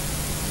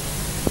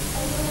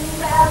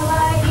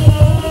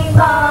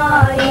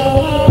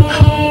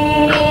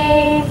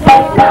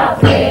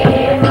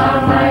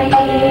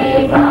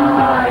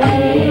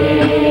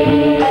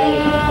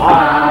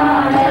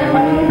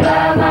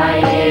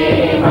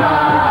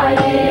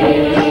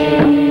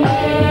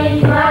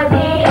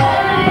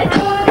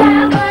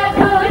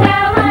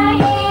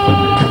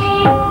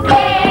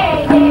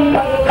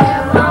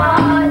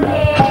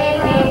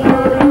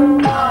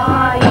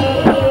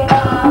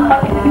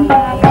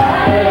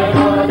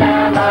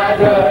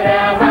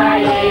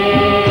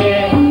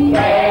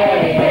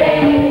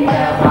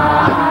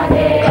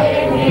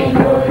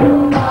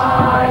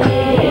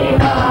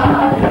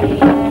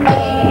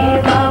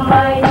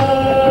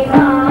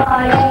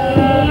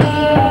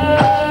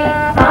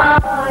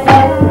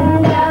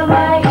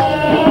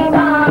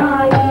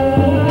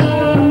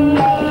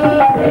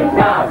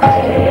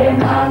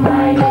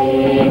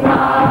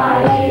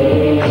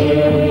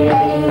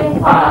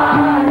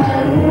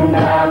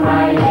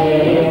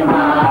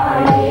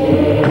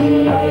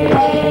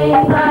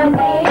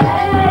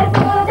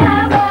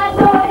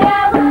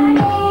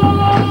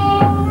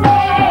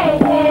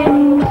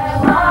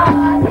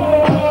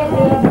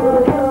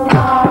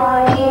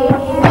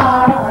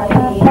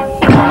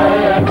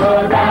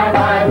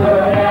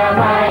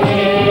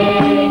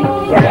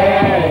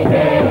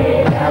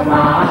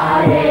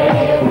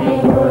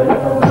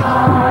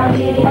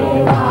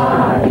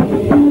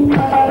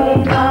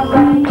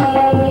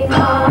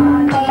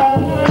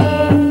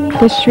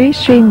 The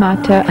Shri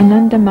Mata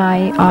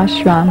Anandamayi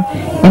Ashram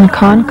in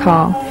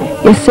Konkal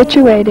is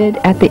situated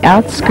at the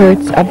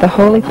outskirts of the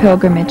holy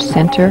pilgrimage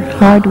center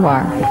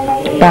Hardwar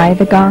by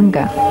the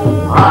Ganga.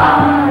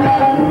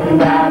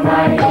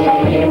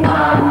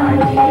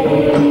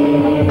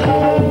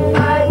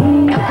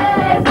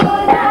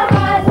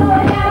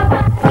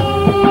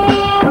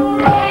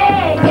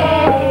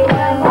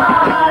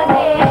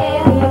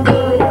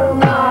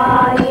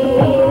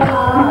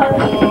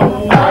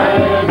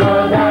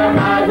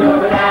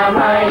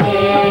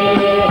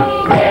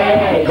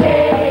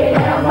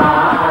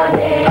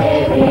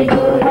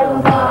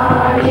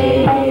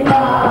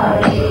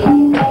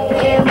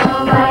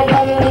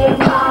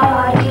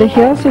 The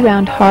hills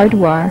around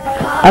Hardwar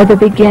are the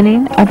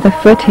beginning of the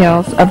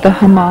foothills of the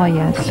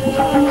Himalayas.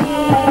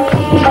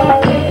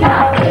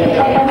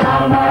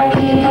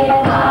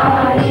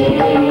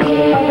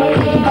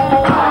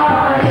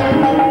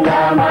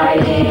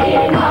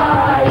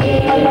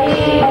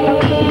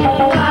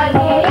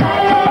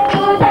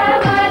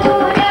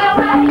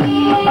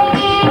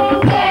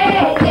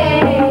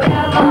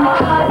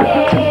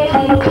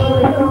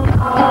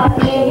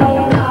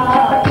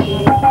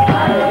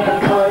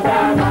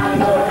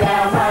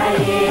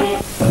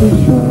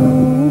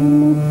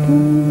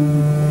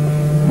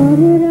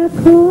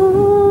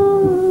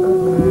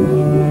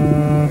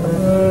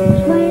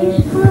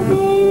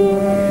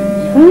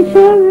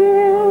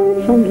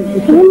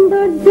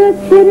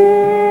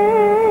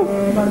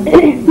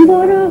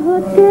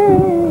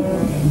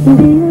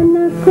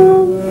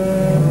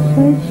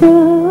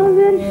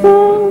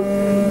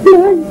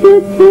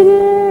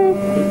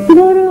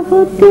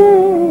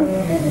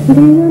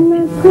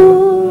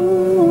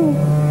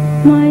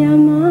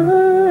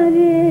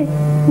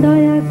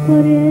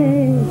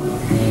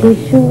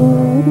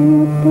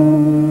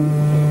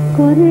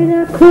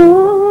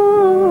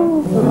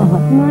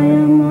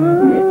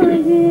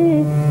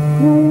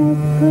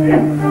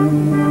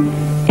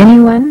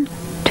 Anyone,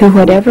 to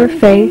whatever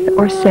faith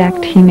or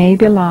sect he may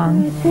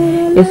belong,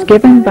 is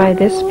given by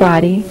this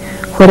body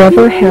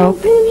whatever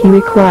help he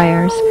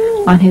requires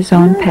on his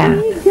own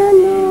path.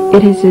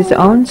 It is his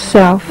own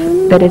self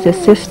that is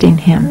assisting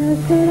him,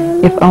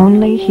 if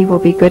only he will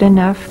be good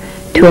enough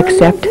to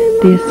accept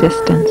the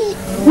assistance.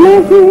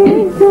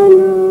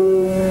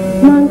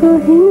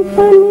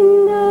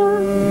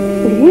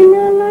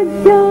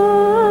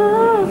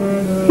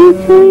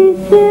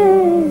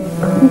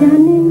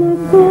 जाने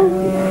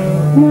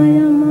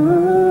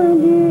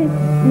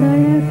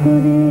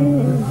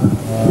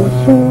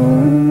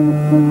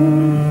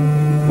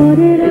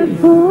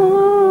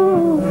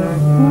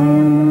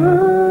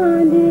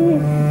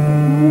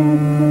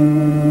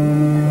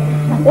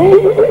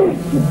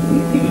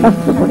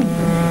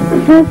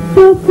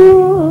সত্যকো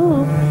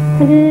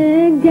রে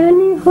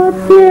জ্ঞানী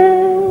হতে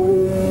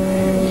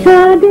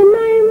সাদ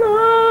নাই মা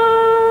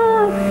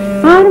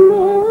আর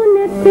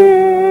মনেতে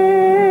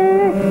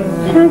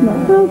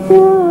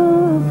সত্যকো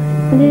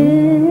রে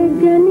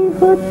জ্ঞানী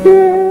হতে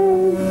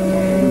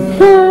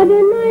সাদ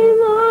নাই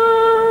মা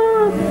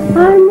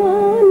আর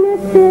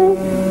মনেতে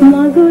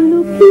মাগো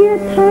লুকিয়ে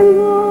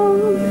থাকবো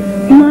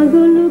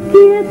মাগো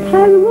লুকিয়ে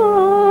থাকবো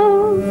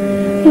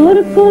তোর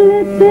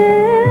কোলেতে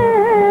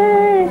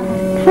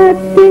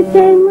থাকতে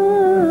চাই মা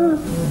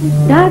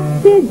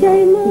ডাকতে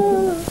চাই মা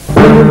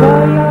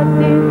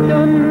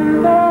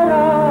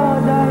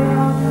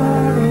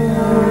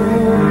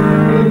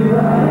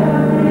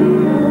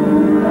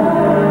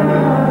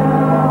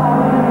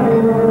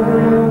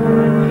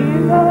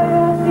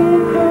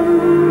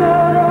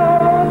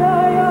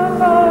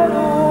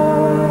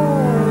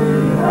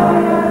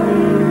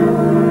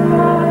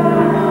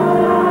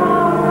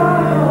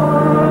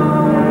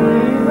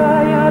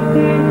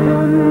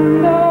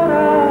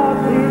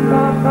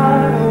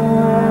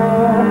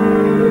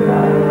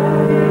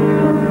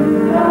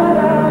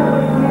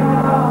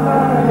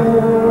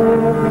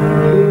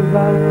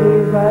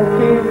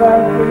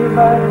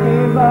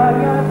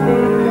শিবায়াতি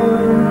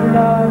সুন্দর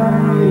দয়া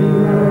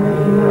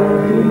করো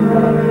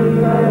শিবায়াতি সুন্দর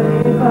দয়া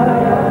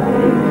করো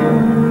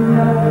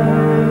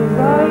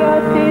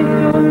শিবায়াতি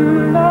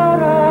সুন্দর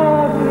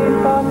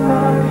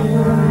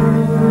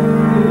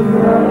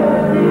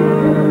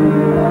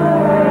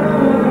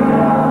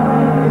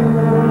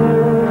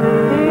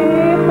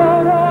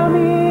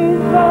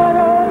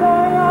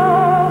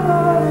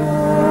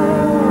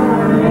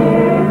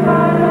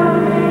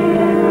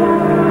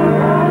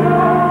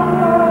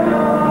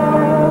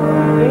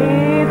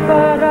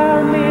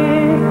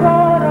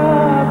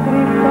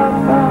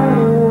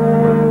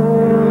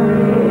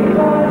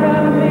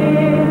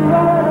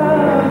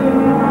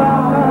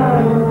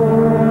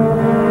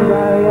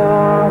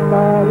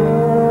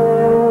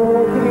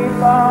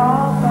কৃপা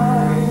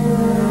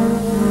করো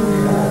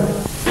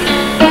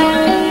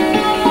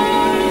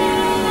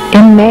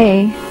In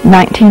May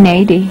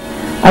 1980,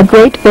 a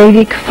great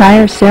Vedic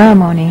fire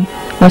ceremony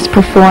was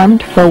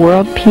performed for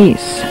world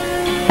peace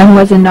and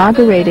was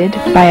inaugurated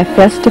by a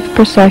festive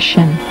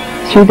procession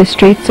through the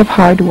streets of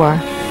Hardwar.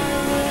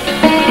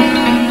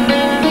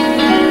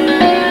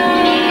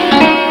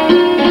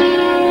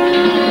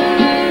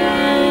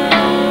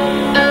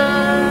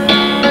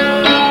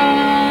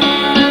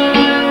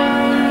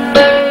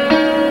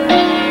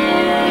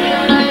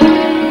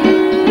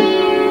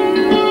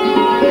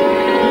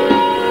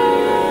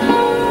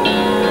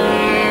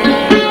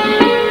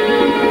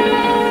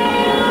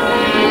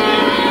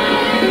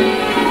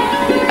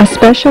 A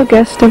special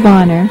guest of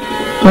honor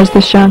was the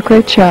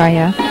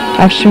Shankaracharya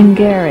of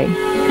Sringeri,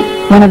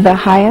 one of the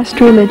highest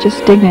religious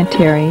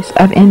dignitaries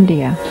of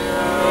India.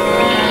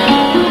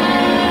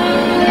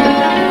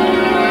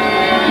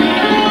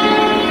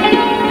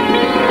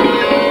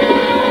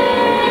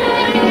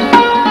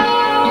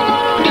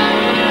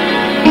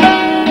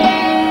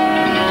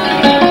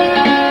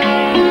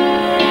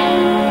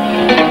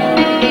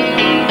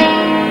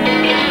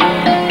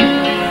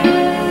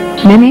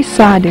 Many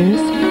sadhus,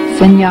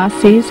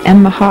 sannyasis,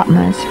 and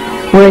mahatmas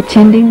were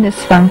attending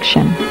this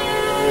function.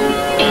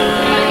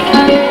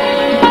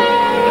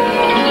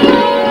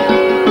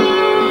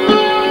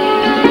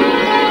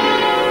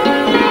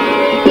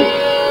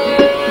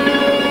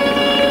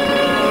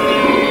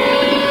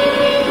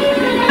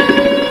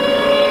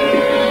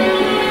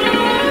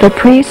 The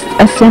priests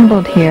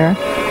assembled here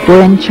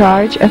were in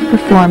charge of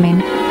performing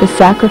the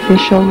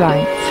sacrificial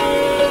rites.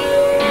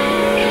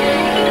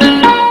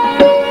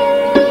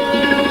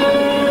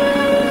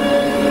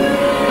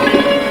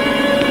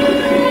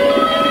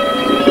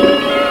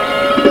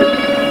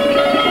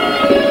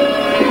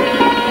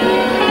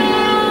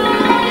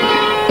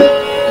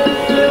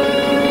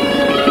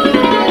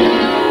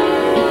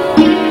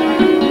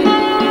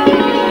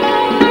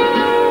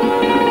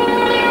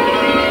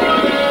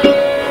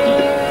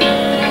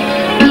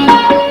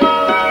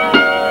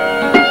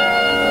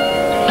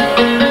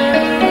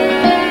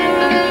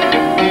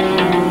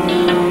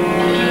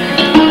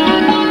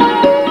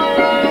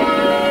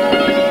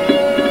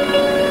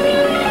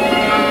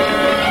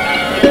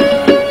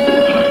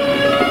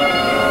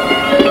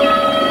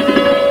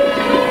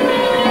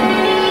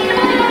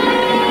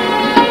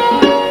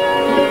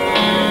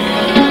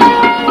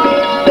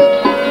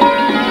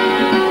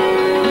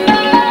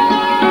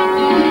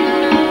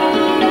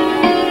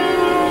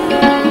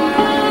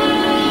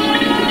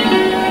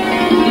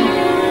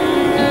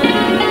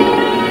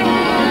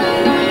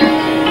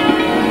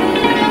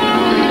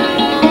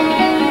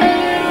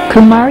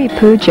 Kumari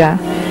Puja,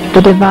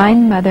 the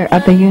Divine Mother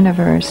of the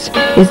Universe,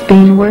 is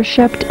being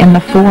worshipped in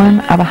the form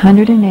of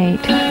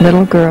 108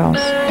 little girls,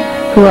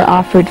 who are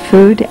offered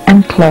food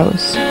and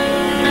clothes.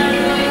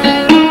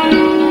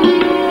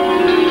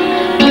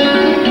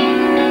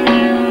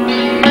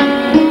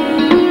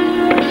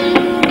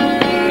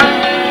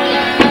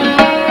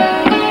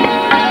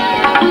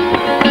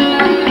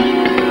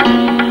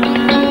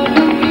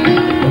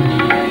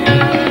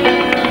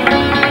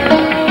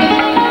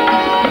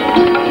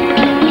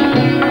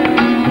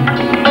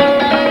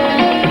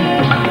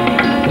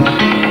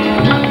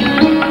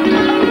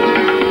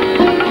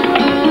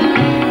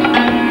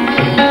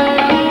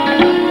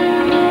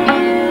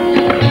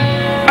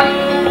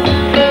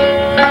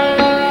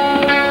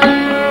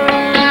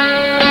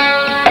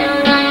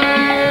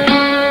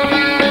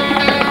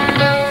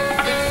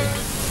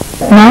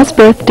 Ma's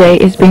birthday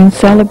is being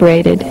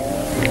celebrated.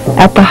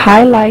 At the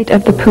highlight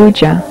of the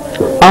puja,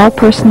 all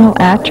personal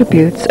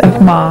attributes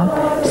of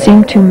Ma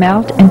seem to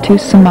melt into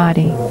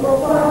samadhi.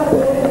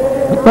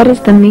 What is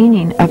the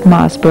meaning of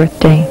Ma's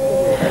birthday?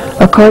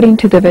 According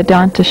to the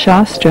Vedanta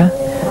Shastra,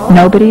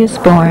 nobody is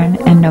born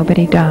and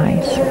nobody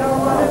dies.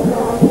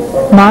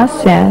 Ma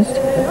says,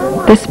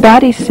 this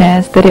body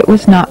says that it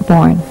was not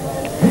born.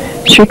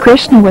 Shri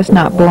Krishna was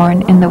not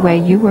born in the way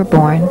you were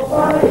born,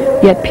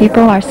 yet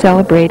people are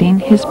celebrating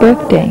his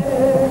birthday.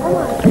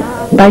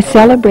 By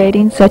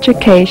celebrating such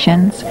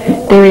occasions,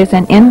 there is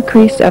an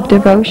increase of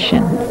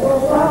devotion,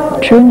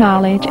 true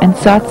knowledge and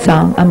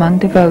satsang among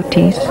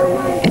devotees,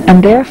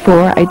 and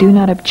therefore I do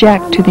not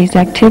object to these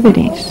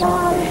activities.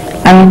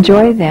 I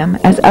enjoy them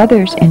as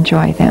others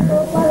enjoy them.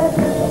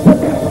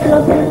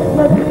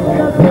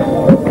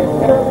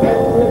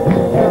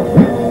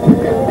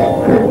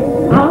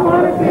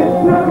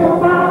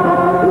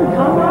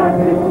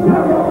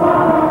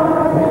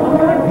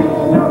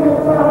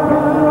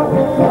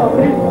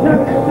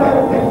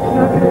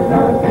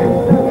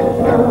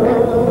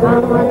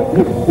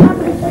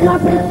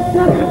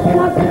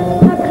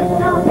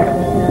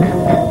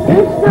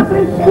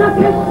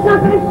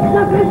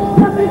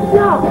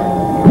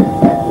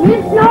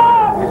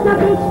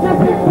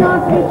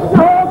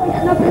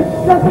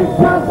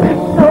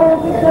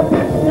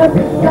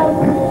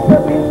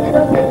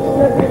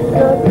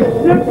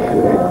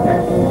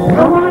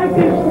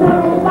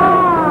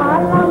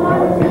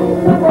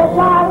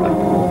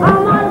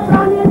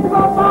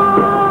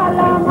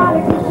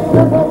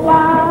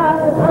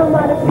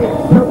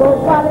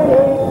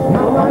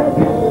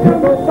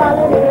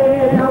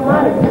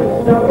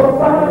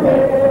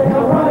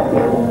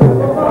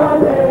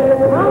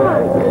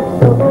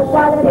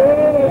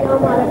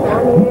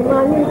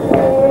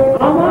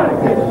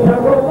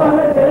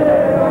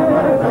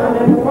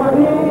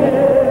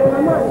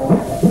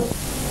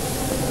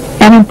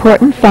 An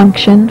important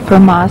function for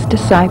Ma's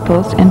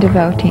disciples and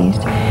devotees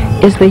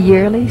is the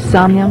yearly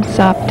Samyam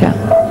Sapta,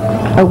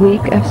 a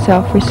week of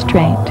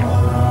self-restraint.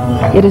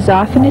 It is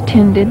often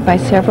attended by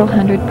several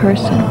hundred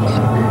persons.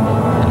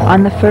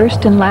 On the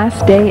first and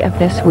last day of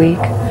this week,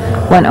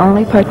 one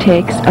only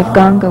partakes of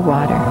Ganga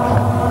water.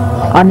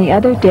 On the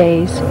other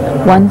days,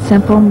 one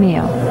simple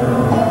meal.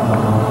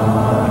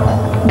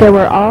 There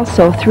were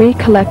also 3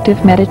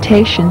 collective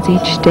meditations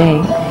each day,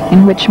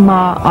 in which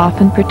Ma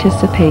often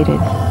participated.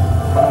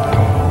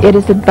 It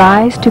is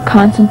advised to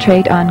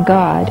concentrate on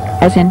God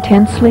as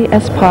intensely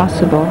as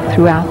possible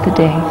throughout the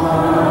day.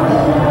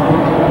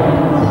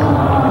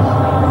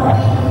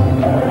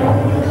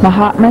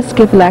 Mahatmas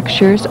give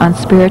lectures on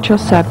spiritual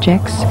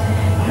subjects.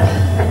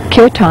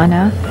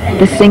 Kirtana,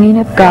 the singing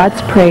of God's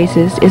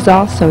praises, is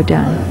also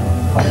done.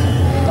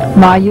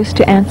 Ma used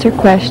to answer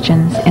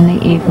questions in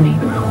the evening.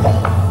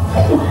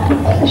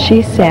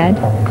 She said,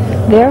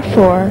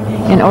 therefore,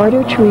 in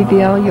order to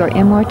reveal your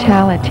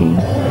immortality,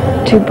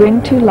 to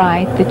bring to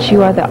light that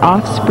you are the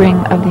offspring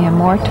of the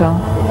immortal,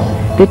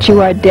 that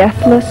you are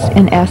deathless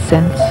in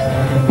essence,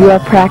 you are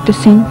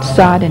practicing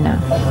sadhana,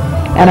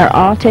 and are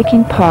all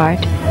taking part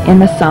in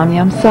the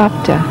Samyam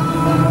Sapta.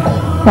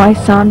 Why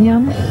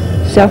Samyam?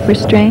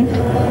 Self-restraint?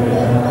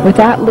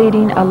 Without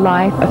leading a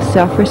life of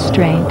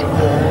self-restraint,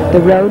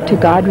 the road to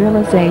God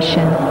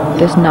realization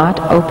does not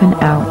open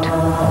out.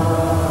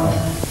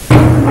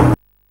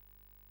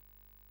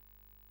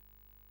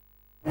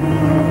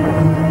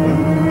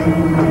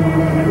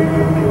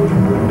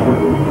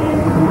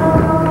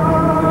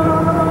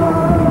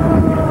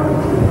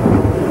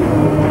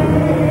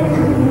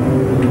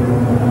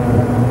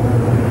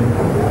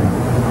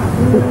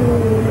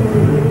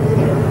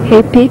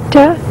 He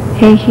Pita,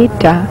 He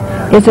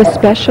Hita is a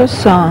special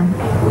song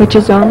which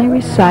is only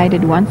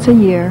recited once a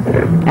year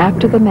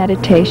after the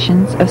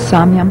meditations of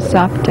Samyam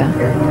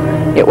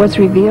Sapta. It was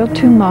revealed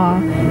to Ma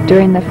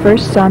during the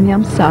first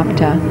Samyam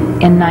Sapta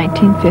in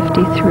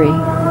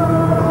 1953.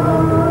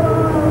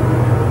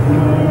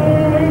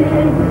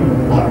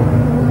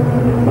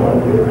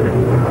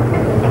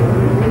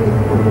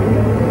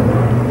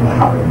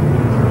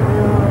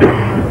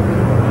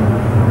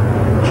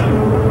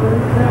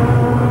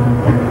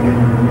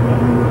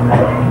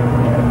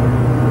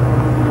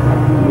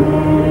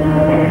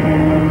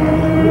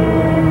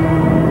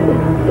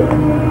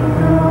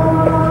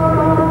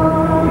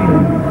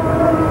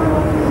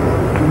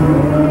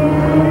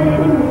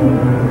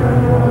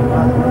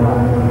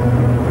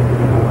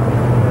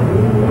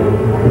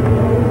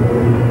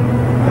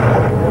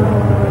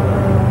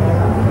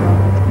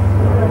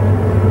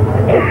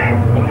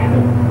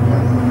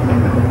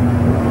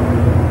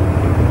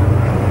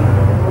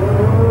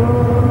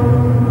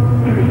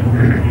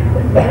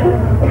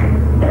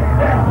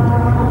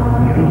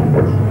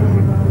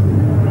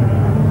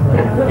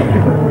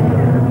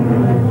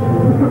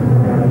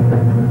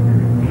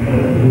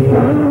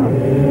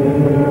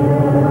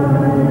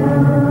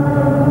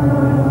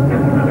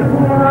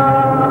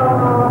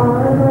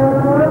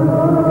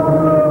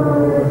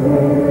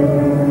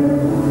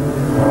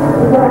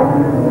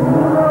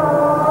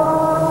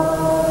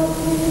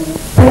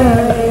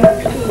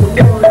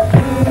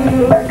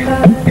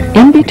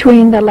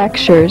 between the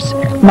lectures,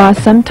 Ma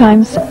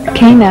sometimes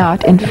came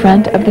out in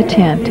front of the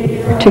tent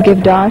to give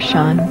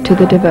darshan to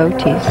the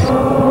devotees.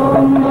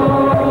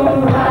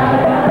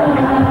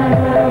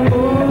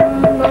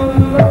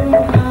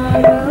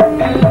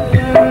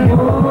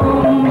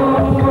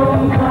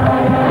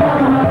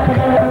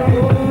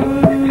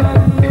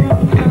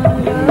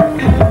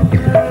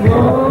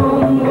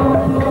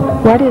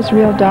 What is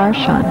real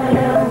darshan?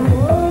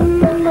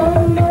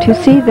 To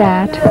see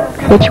that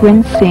which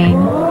when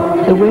seen,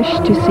 the wish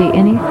to see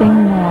anything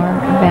more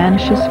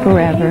vanishes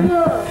forever.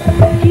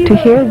 To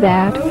hear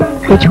that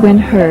which when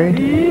heard,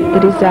 the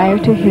desire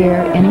to hear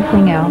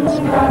anything else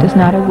does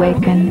not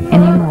awaken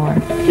anymore.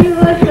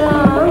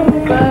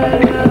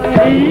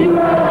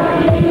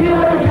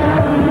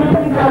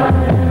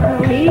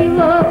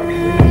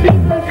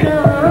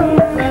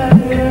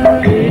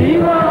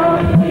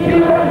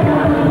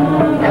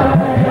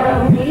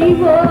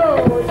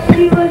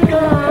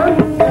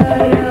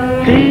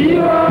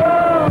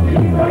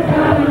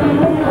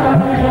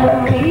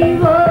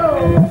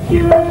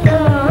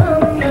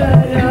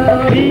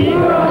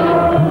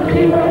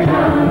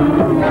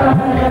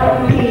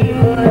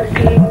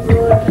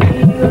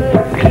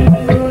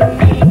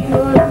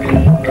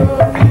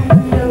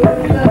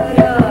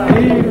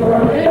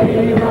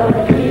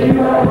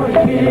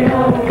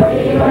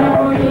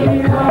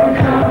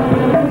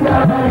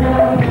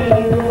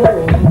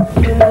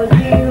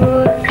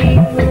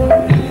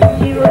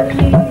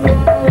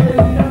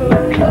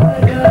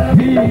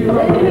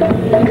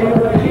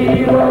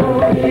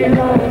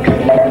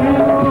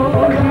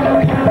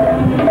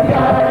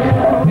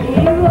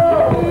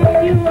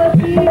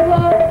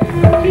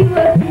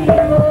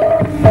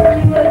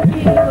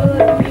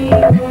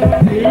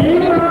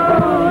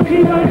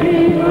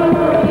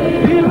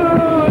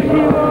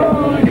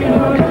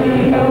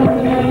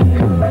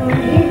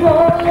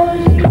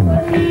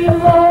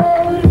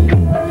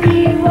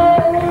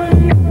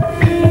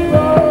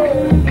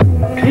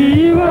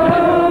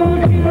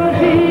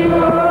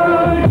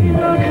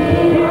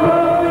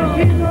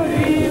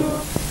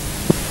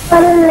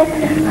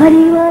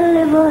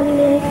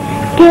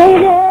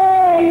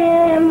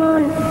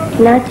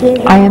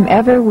 I am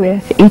ever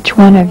with each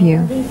one of you,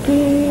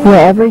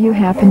 wherever you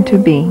happen to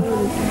be,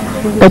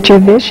 but your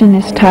vision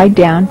is tied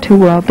down to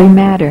worldly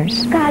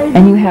matters,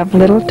 and you have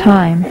little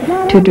time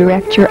to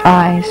direct your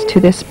eyes to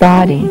this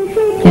body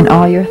in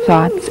all your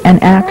thoughts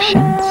and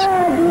actions.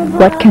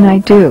 What can I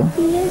do?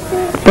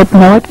 But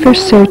know it for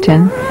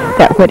certain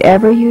that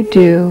whatever you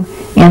do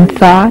in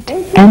thought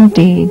and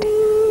deed,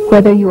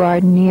 whether you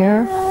are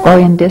near or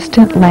in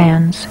distant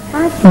lands,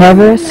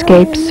 never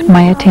escapes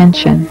my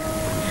attention.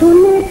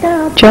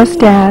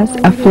 Just as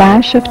a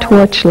flash of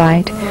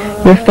torchlight,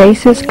 your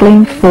faces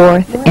gleam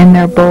forth in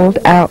their bold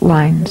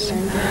outlines.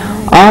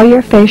 All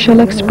your facial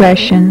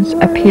expressions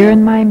appear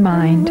in my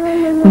mind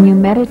when you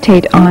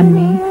meditate on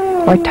me,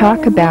 or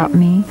talk about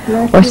me,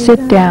 or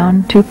sit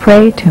down to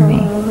pray to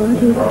me.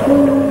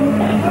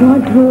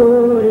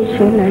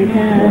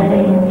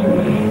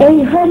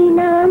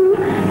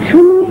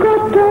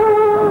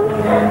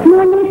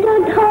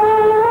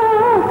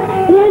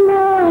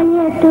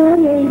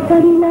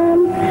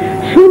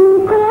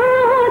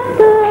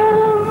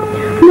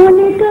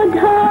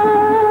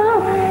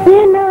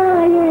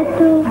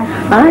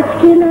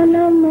 আজকে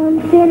নানা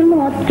মন্ত্রের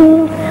মতো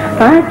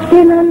আজকে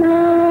নানা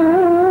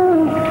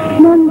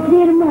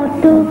মন্ত্রের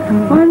মতো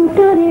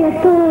অন্তরে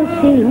তো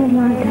ছিল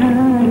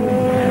মাধান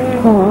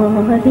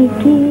হরি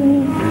কি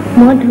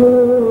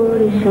মধুর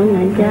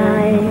শোনা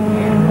যায়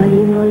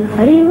হরি বল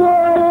হরি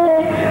বল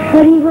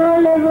হরি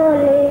বলে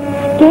বলে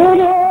কে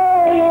রে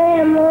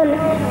মন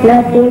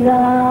নাচে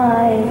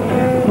গায়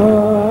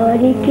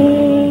হরি কি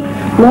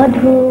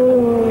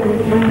মধুর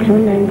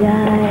শোনা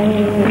যায়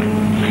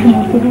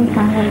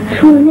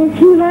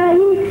শুনেছি ভাই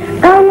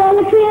কামাল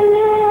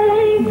পেলে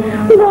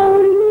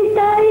গৌর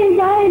মিটাই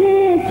যায় রে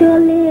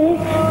চলে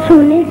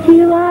শুনেছি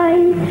ভাই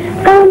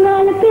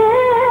কামাল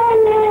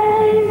পেলে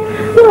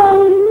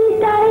গৌর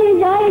মিটাই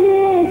যায়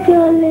রে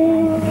চলে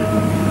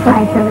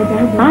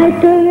আয়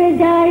তবে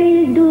যাই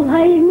দু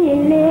ভাই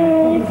মিলে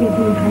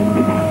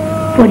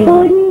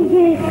পড়ি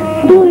যে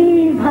দুই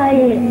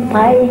ভাইয়ের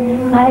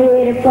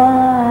ভাইয়ের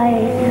পায়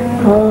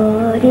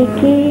হরি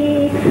কি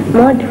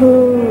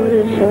মধুর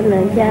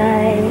শোনা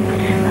যায়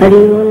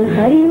হরি বল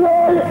হরি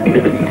বল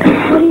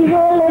হরি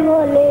বলে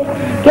বলে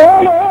কে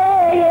রে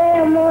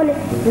মনে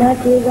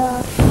নাচে গা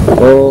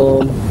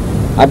ওম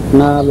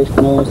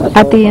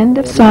At the end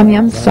of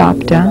Samyam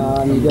Sapta,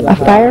 a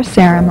fire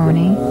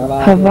ceremony,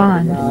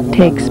 Havan,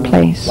 takes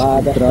place,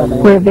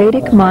 where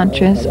Vedic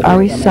mantras are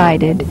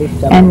recited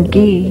and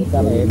ghee,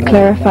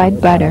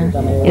 clarified butter,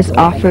 is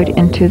offered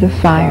into the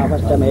fire.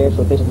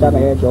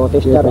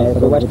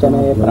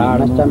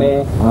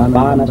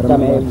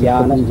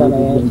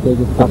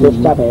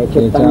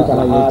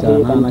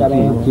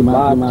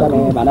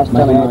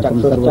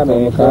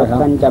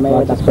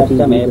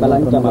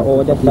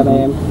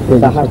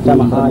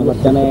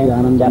 महायुष्यमे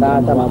जरा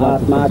च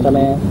महात्मा च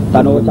मे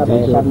तनु च मे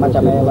कर्म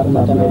च मे वर्म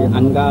च मे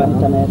अंगानि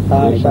च मे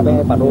स्थानि च मे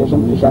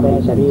परोगुं च मे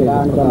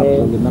शरीराणि च मे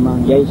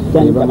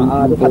यैश्चं च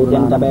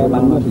महाधिपत्यं च मे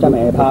मन्मुश्च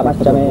मे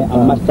भावश्च मे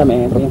अम्मश्च मे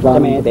पृथ्वी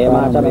च मे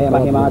देवा च मे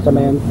महिमा च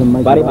मे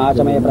वरिमा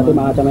च मे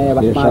प्रतिमा च मे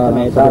वस्मा च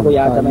मे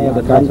साधुया च मे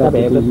वृद्धं च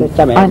मे वृद्धिश्च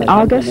मे. On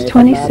August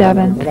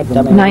 27,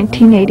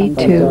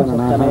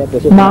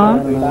 1982, Ma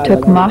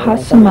took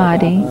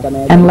Mahasamadhi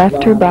and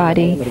left her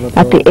body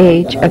at the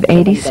age of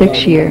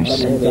 86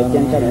 years.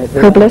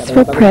 Her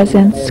blissful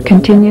presence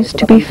continues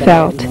to be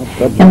felt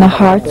in the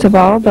hearts of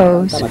all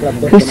those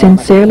who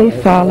sincerely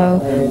follow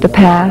the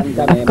path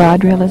of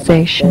God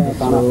realization.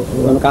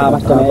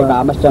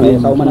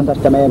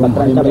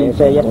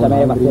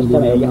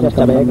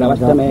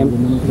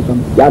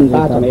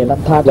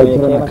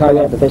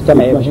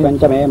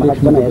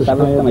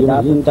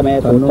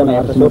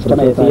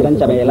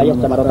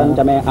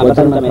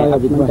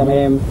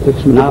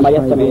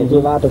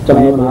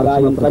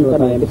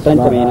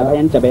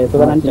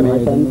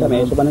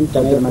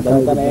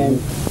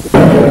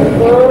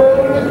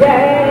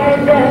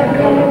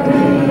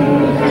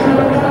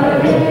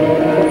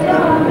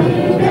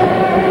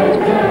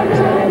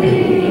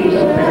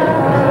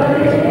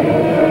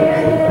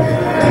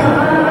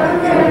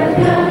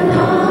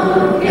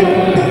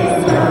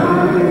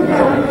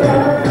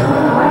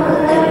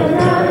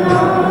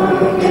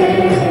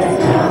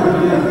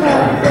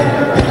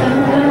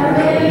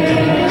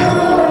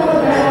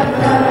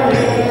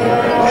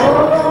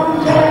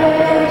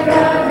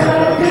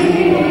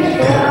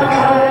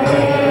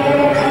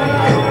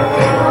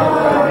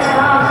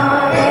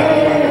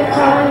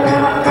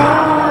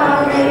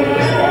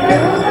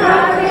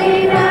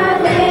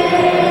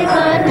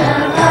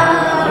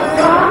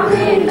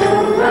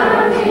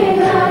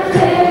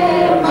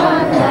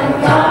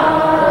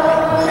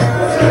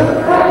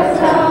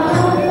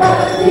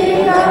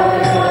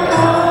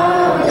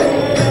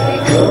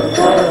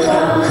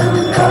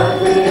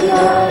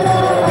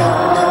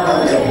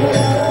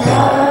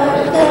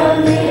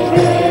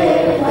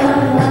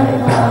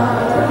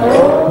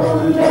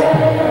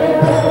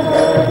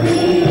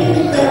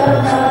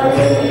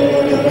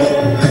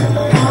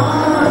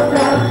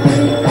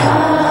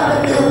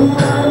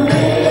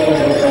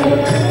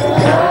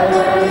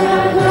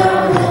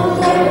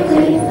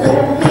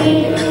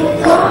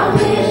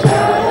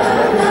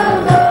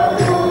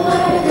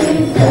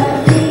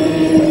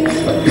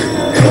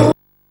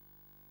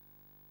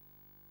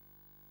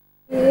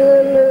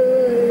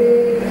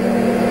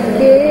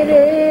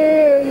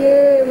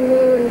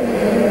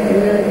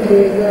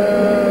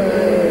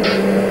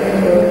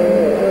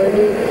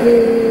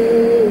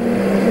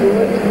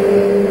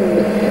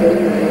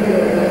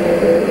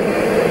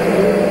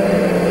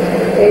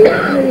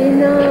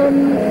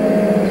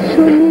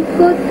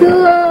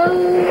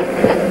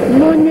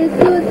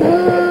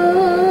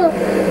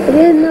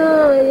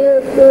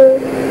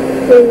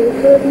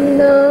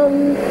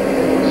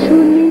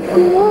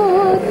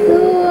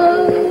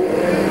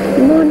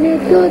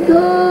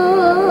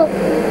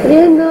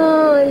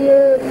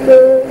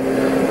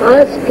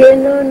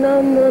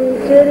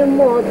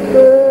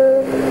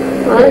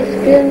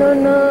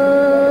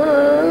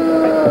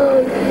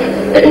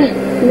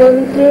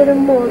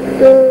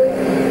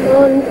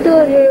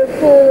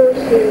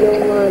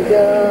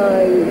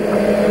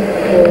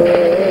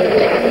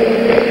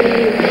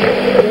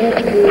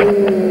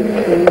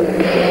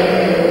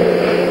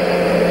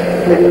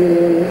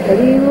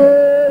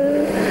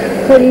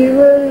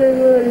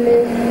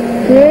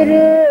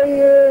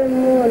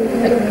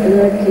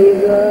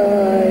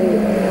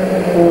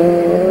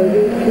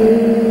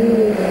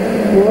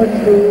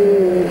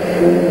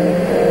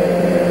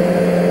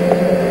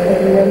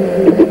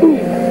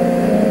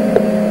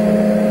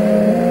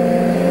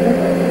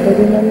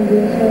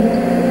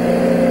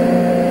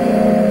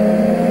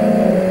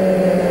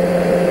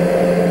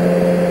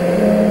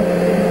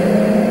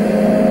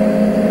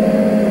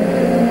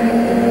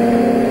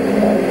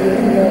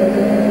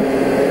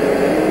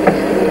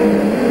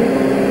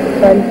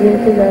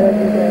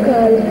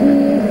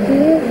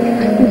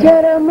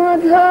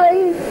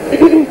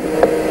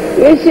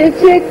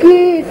 এসেছে কি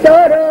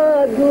তোরা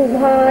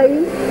দুভাই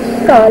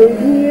কাল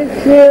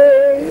গিয়েছে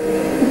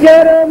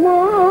যারা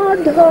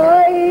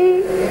মধাই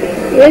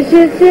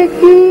এসেছে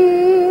কি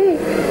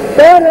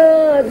তোরা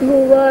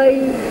দুভাই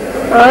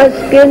আজ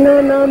কেন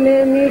নামে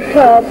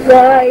মিঠা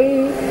পাই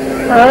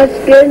আজ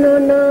কেন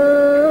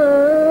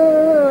নামে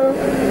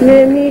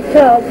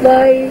মিঠা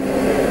পাই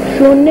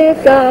শুনে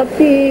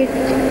কাপি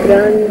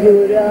প্রাণ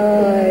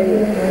জুড়াই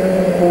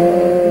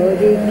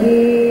হরি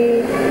কি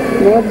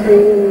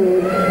মধুর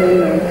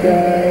শোনা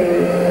যায়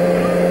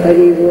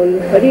হরি বল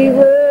হরি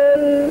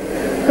বল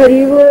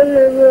হরি বল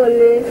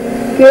বলে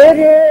কে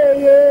রে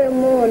এ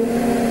মন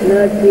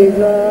নাচে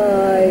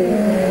গায়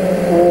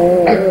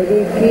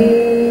হরি কি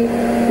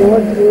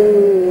মধুর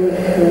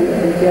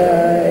শোনা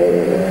যায়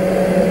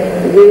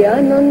যে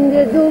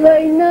আনন্দে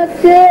দুবাই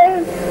নাচে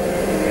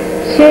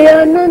সে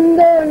আনন্দ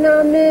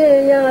নামে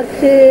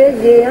আছে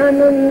যে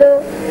আনন্দ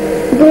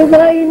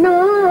দুবাই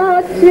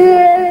নাচে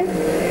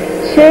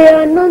সে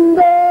আনন্দ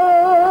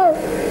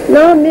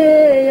নামে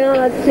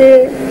আছে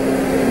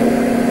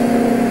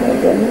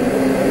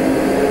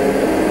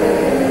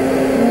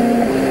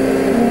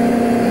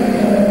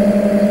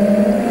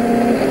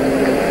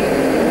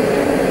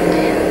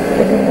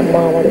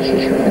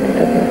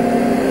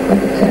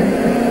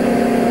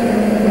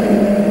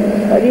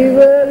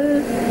হরিবল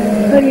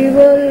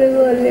হরিবল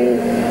বলে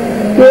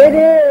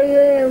তেরে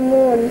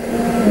মন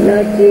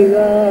নাচি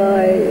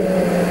গায়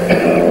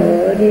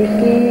হরি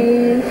কি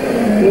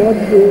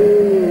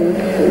মধুর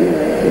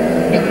শোনা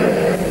যায়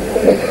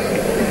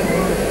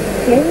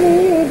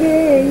তেরে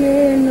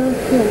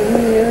নতুন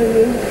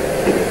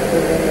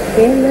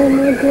কেন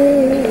মধ্যে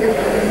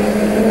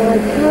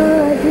মাথা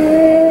যে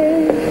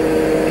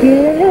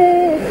কেড়ে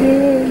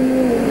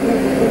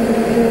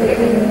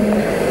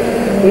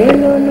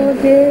এলো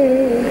নদে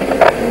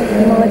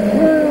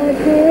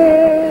মাথাতে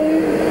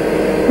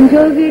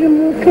যোগীর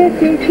মুখে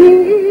দেখি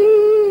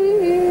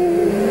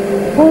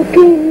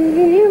ওকে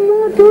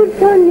মধুর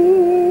ধ্বনি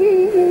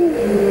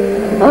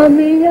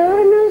আমি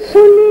জান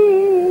শুনি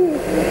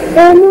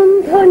এমন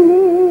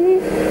ধ্বনি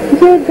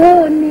যে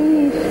ধ্বনি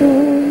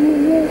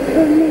শুনিয়ে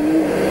ধ্বনি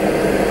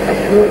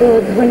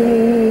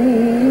সুরধ্বনি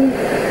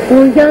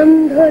উজান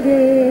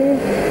ধরে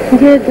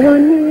যে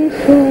ধ্বনি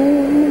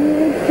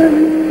শুনিয়ে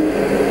ধ্বনি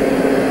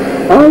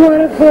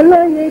আমার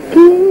হলো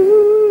কি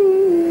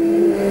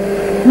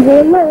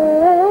বলো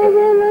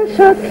বলো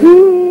সখী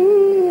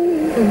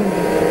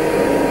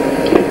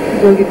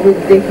রূপ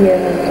দেখিয়ে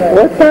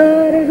ও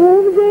তার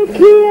রূপ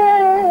দেখিয়ে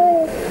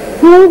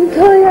মুগ্ধ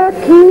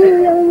আখি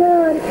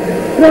আমার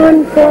প্রাণ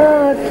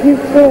পাখি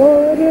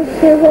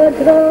পড়েছে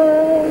বাধা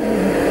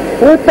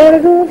ও তার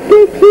রূপ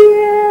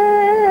দেখিয়ে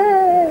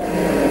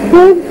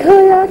মুগ্ধ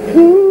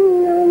আখি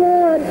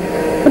আমার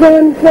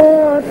প্রাণ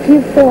পাখি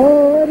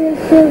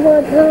পড়েছে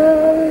বাধা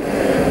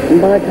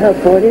বাধা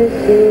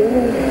পড়েছে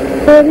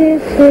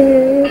পড়েছে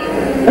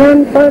প্রাণ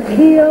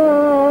পাখি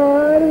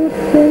আর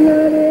উঠছে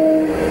না রে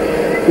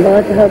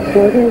বাধা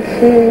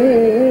পড়েছে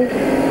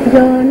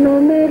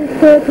জনমের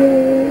তরে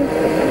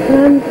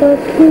প্রাণ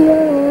পাখি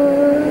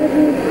আর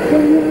উঠছে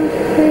না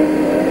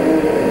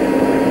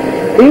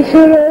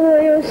কিশোর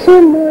বয়সে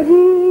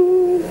মরি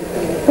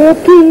ও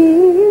কি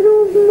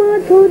রূপ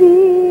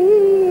মাধুরী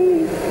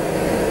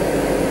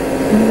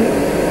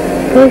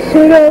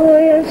কিশোর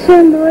বয়সে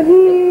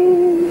মরি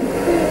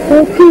ও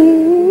কি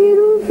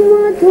রূপ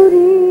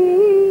মাধুরী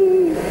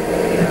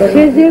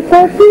সে যে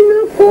কঠিন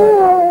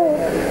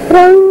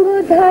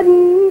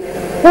রঙ্গধারী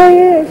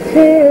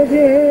হয়েছে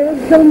রে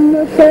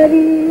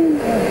ব্রহ্মচারী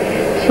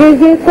সে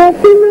যে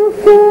কঠিন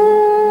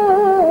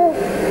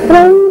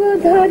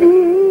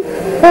রঙ্গধারী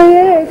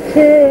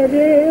হয়েছে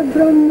রে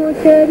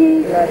ব্রহ্মচারী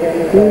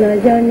না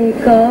জানি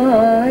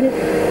কার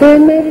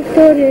প্রেমের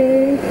তোরে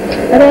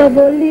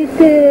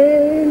রাবলিতে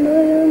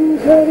নয়ন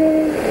ধরে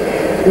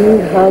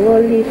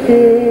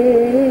ধাবলিতে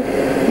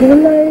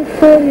ধুলাই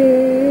করে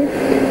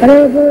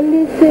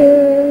রাবলিতে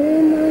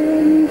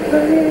নয়ন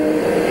ধরে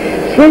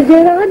সে যে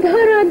রাধা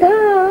রাধা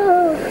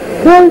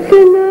বলতে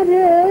না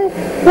রে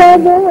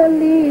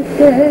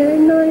রাবলিতে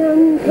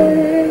নয়ন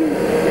ধরে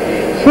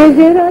সে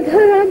যে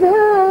রাধা রাধা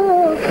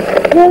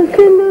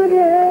বলতে না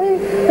রে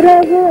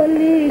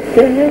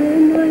রাবলিতে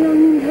নয়ন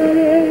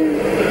ধরে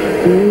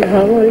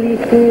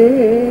ধাবলিতে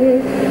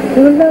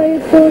ধুলাই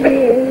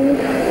করে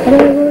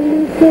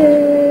রাবলিতে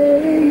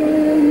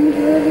নয়ন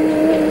ধরে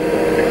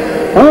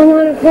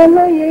আমার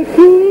হলো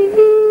কি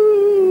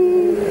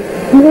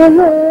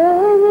বলো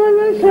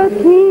বলো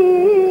সখী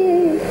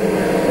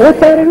ও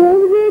তার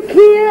রূপ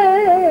দেখিয়ে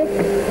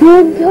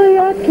মুগ্ধ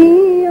আখি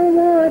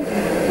আমার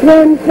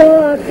প্রাণ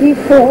পাখি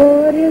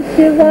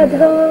পড়েছে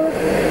বাধা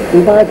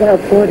বাধা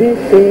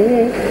পড়েছে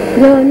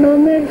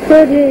জনমের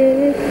তরে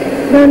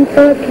প্রাণ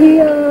পাখি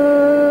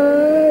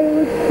আর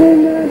উঠছে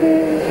না রে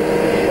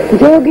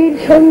যোগীর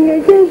সঙ্গে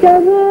যে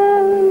যাব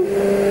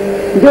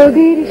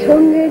যোগীর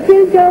সঙ্গে যে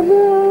যাব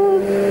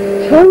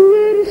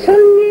সঙ্গের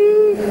সঙ্গে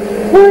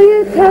হয়ে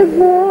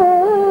থাকবো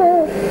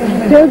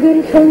যোগীর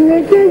সঙ্গে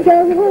যে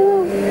যাব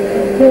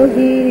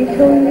যোগীর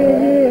সঙ্গে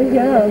যে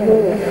যাব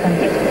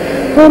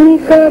আমি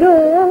কারো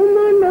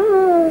মানা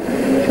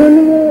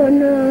শুনবো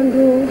না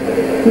গো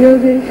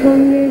যোগীর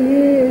সঙ্গে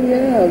যে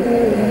যাব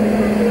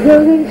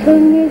যোগীর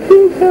সঙ্গে যে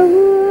যাব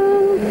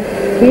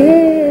কে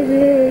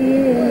রে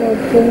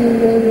নতুন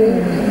যোগে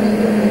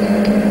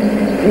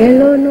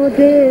এলো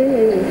নদে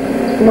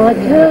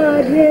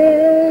মাঝারে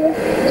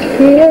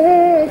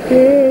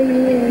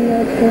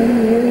নতুন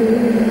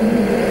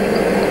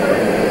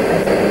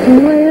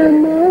মায়া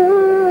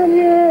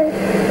মারে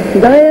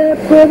দয়া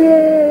করে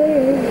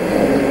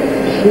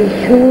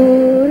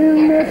শিশুর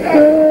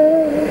মতো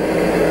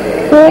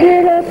করে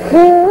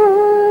রাখো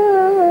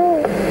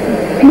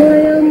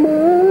মায়া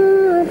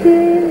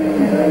মারে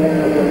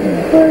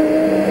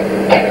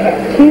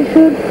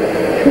শিশুর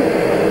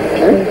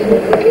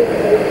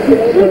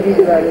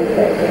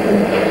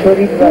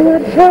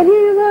আমার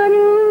শরীর বড়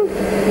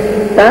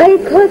তাই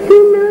ক্ষতি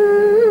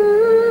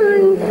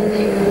নাই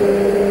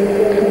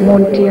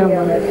মনটি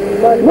আমার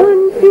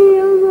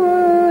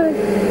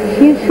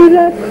শিশু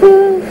রাখো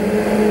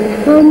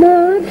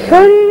আমার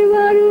শরীর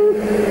বারুক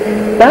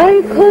তাই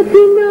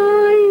ক্ষতি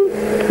নাই,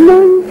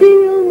 মন্ত্রী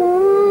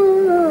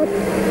আমার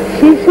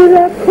শিশু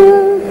রাখো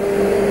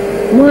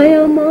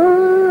মায়া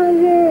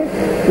মারে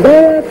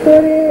দয়া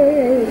করে,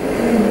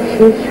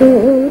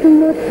 শিশুর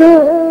মতো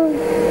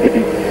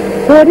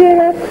করে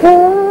রাখো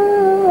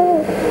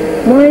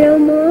মায়া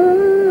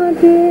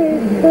মারে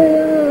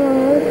দয়া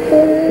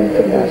করে।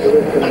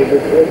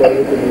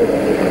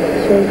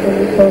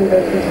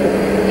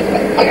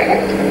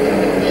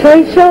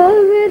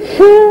 শৈশবের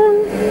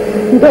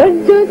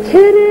ধৈর্য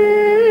ছেড়ে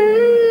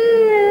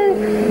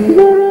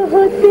বড়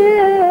হতে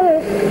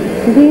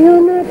দিও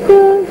না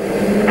কো,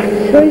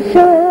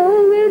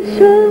 শৈশবের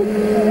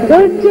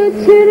ধৈর্য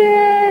ছেড়ে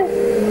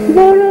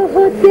বড়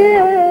হতে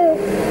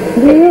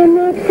দিও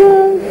না কো,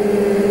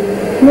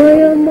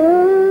 মায়া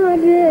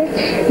মারে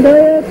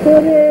দয়া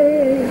করে,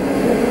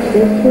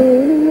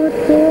 শিশুর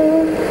মতো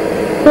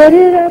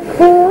করে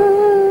রাখো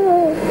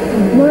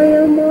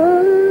মায়া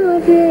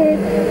মারে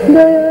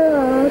দয়া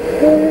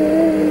করে।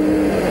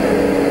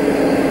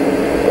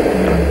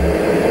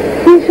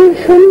 শিশু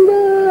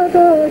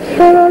সুন্দর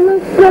সরল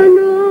প্রাণ,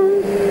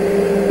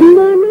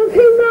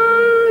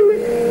 মানভিমান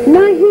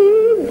নাহি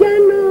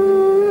জ্ঞান,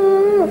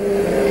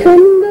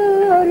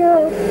 সুন্দর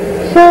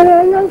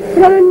সরল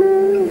প্রাণ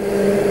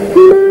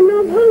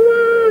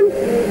মানভমান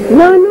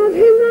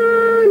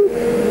মানভিমান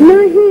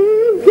নাহি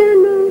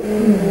জ্ঞান।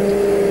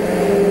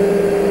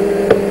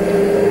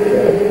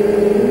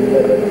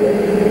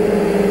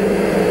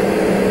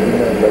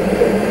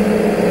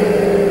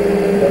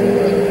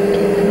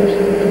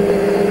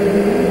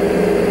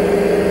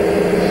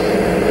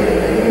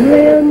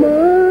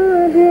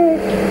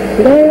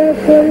 দয়া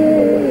করে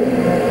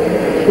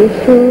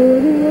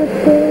শিশুর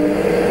মতো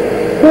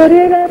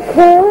করে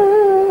রাখো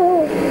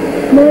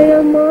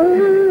মায়া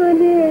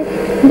মারে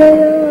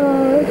দয়া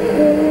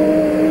করে।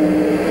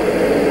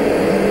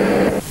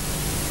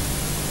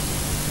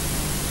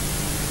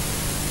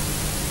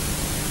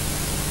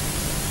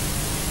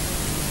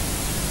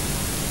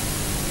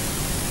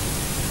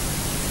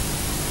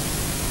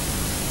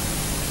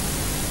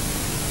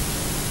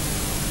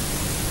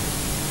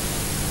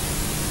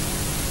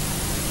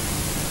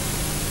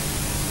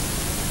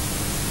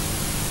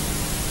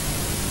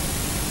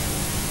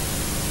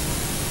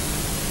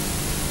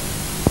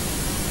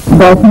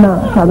 बैठना,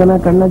 साधना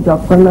करना,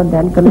 जॉब करना,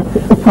 ध्यान करना,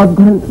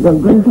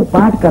 ग्रंथ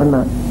पाठ करना,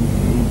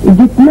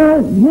 जितना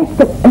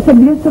ऐसा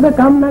गृहस्थ का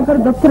काम ना करो,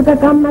 दफ्तर का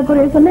काम ना करो,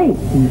 ऐसा नहीं।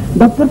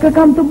 दफ्तर का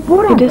काम तो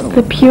पूरा It is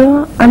the pure,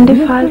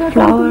 undefiled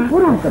flower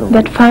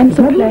that finds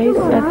a place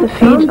at the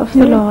feet of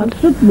the Lord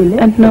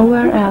and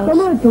nowhere else.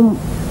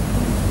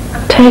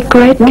 Take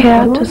great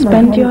care to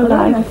spend your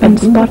life in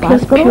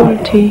spotless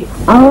purity,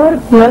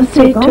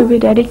 worthy to be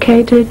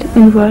dedicated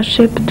in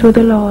worship to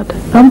the Lord.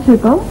 कम से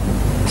कम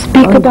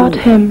Speak about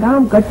Him,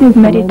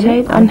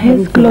 meditate on His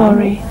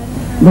glory,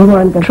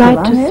 try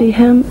to see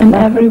Him in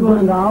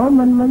everyone,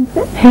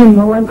 Him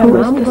who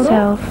is the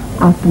Self,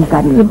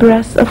 the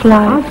breath of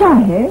life,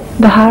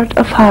 the heart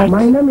of hearts.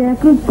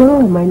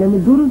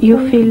 You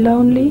feel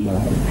lonely?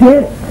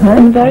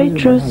 In very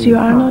truth you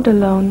are not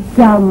alone.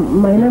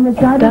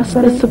 Does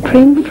the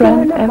Supreme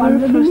Friend ever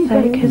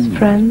forsake His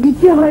friends?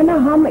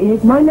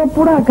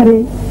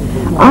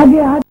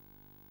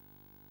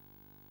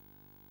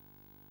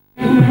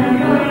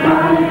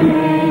 Gopal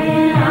রে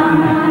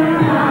আমার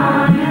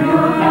প্রাণ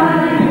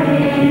গোপাল রে,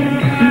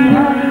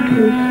 আমার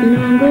কৃষ্ণ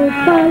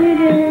গোপাল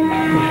রে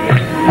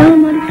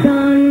আমার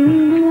প্রাণ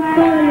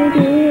গোপাল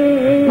রে,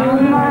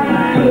 আমার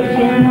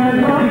কৃষ্ণ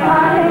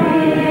গোপাল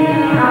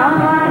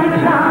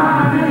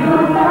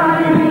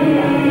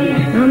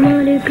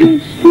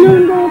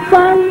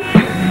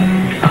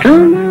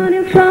আমার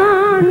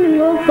প্রাণ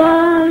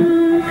গোপাল,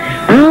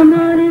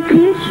 আমার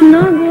কৃষ্ণ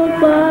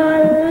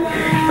গোপাল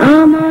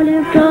আমার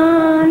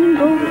প্রাণ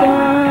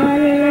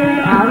গোপাল,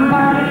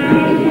 আমার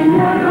কৃষ্ণ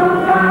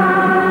গোপাল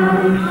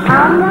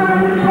আমার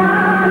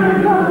প্রাণ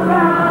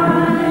গোপাল,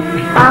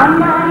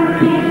 আমার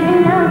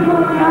কৃষ্ণ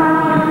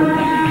গোপাল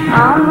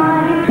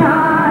আমার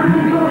প্রাণ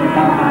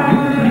গোপাল,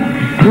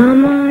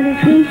 আমার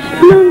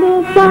কৃষ্ণ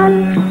গোপাল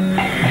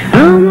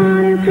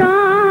আমার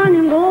প্রাণ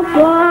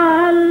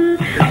গোপাল,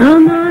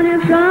 আমার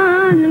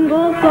প্রাণ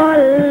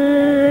গোপাল,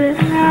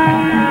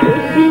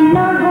 কৃষ্ণ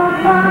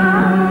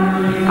গোপাল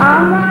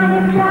আমার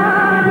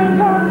প্রাণ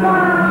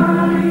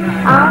গোপাল,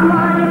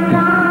 আমার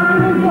প্রাণ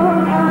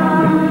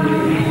গোপাল,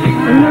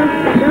 আমার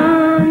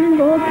প্রাণ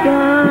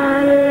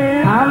গোপাল,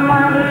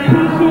 আমার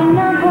কৃষ্ণ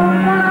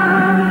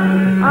গোপাল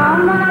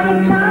আমার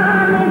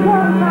প্রাণ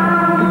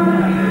গোপাল,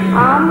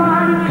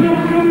 আমার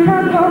কৃষ্ণ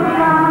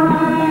গোপাল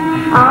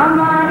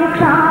আমার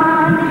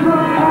প্রাণ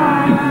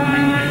Gopal,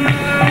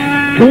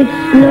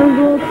 Krishna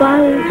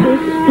Gopal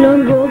Krishna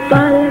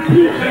Gopal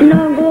Krishna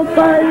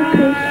Gopal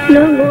Krishna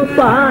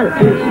Gopal,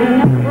 Krishna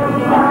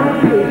Gopal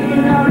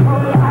Krishna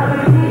Gopal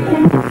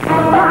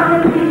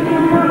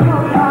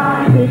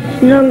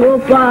Krishna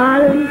Gopal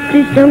Krishna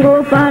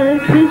Gopal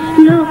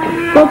Krishna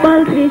Gopal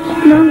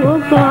Krishna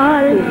Gopal,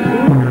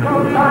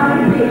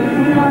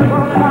 Krishna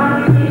Gopal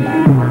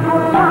Krishna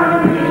Gopal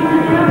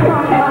Krishna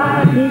Gopal,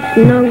 Krishna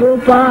Krishna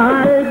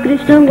Gopal,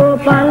 Krishna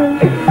Gopal,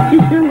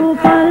 Krishna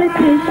Gopal,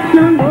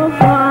 Krishna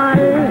Gopal,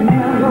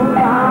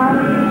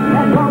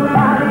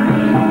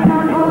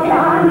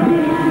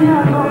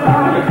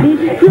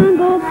 Krishna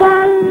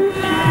Gopal,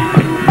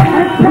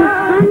 Krishna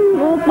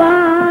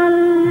Gopal,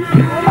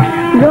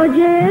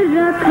 Roje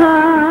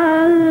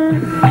Rakhal,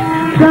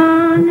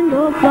 Pran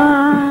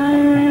Gopal,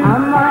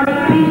 Hamare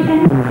Krishna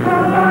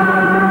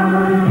Gopal,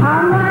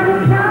 Hamare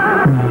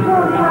Pran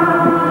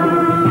Gopal,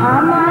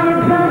 Hamare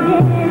Roje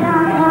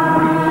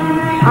Rakhal,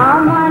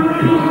 Hamare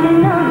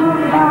Krishna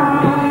Gopal,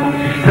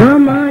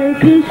 Hamare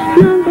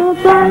Krishna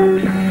Gopal,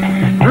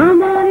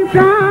 Hamare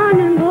Pran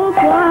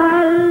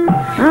Gopal,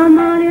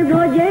 Hamare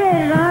Roje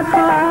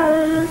Rakhal,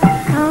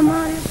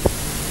 Hamare.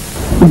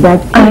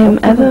 I am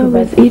ever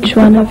with each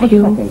one of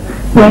you,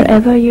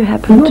 wherever you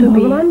happen to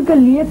be. भगवान के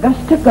लिए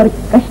कष्ट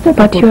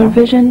But your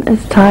vision is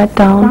tied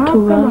down to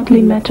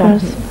worldly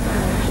matters,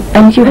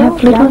 and you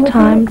have little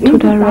time to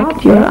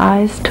direct your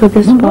eyes to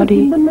this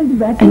body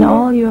and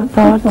all your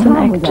thoughts and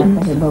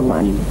actions.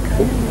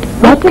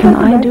 What can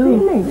I do?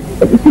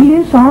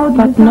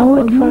 But know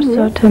it for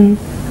certain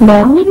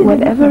that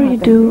whatever you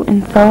do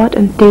in thought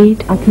and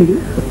deed,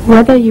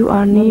 whether you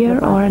are near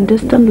or in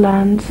distant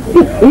lands,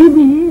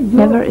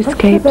 never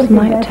escapes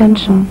my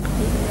attention.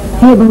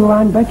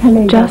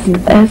 Just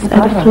as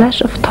at a flash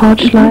of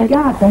torchlight,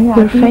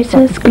 your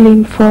faces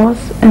gleam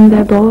forth in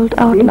their bold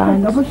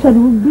outlines.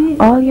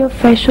 All your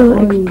facial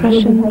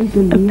expressions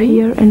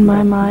appear in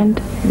my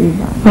mind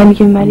when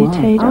you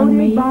meditate on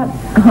me,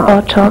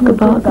 or talk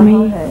about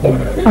me,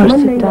 or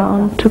sit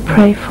down to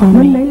pray for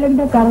me.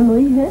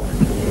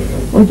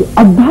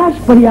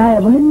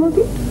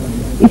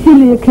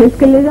 इसीलिए खेस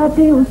के ले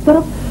जाते हैं उस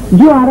तरफ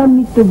जो आराम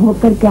नित्य भोग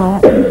करके आया।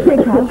 इससे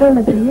ख्याल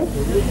करना चाहिए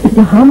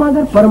कि हम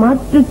अगर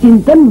परमात्म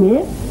चिंतन में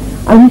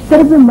अब इस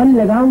तरफ में मन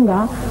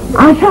लगाऊंगा,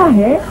 आशा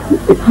है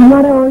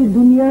हमारा वही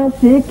दुनिया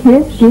से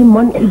खेस के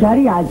मन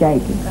इधारी आ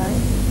जाएगी।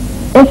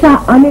 ऐसा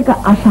आने का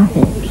आशा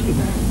है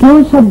कि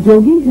वो सब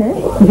जोगी है,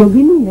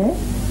 जोगिनी है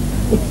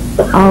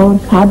और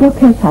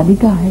साधक है,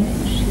 साधिका है।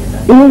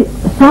 ये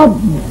सब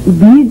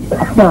बीज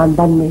अपना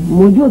अंदर में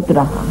मौजूद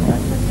रहा है,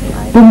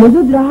 तो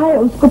मौजूद रहा है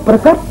उसको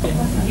प्रकट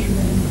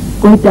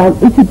कोई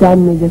इस टाइम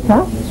में जैसा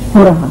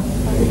हो रहा,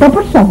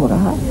 तपस्या हो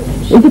रहा।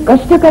 ये जो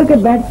कष्ट करके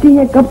बैठती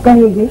है कब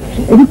कहेंगे,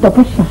 ये भी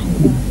तपस्या है,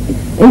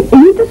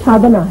 यही तो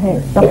साधना है,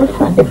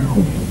 तपस्या है।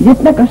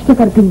 जितना कष्ट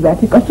करके भी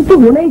बैठे, कष्ट तो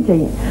होना ही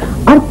चाहिए।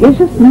 और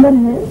कैसे सुंदर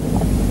है,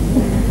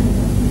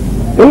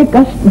 एक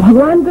कष्ट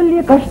भगवान के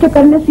लिए कष्ट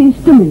करने से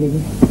इष्ट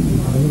मिलेंगे,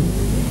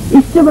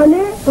 इष्ट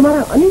बने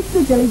तुम्हारा अनिष्ट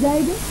चले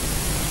जाएगी।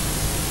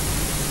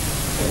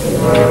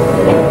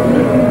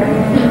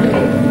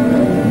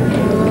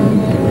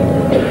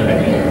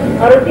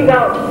 और उसी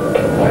गाँव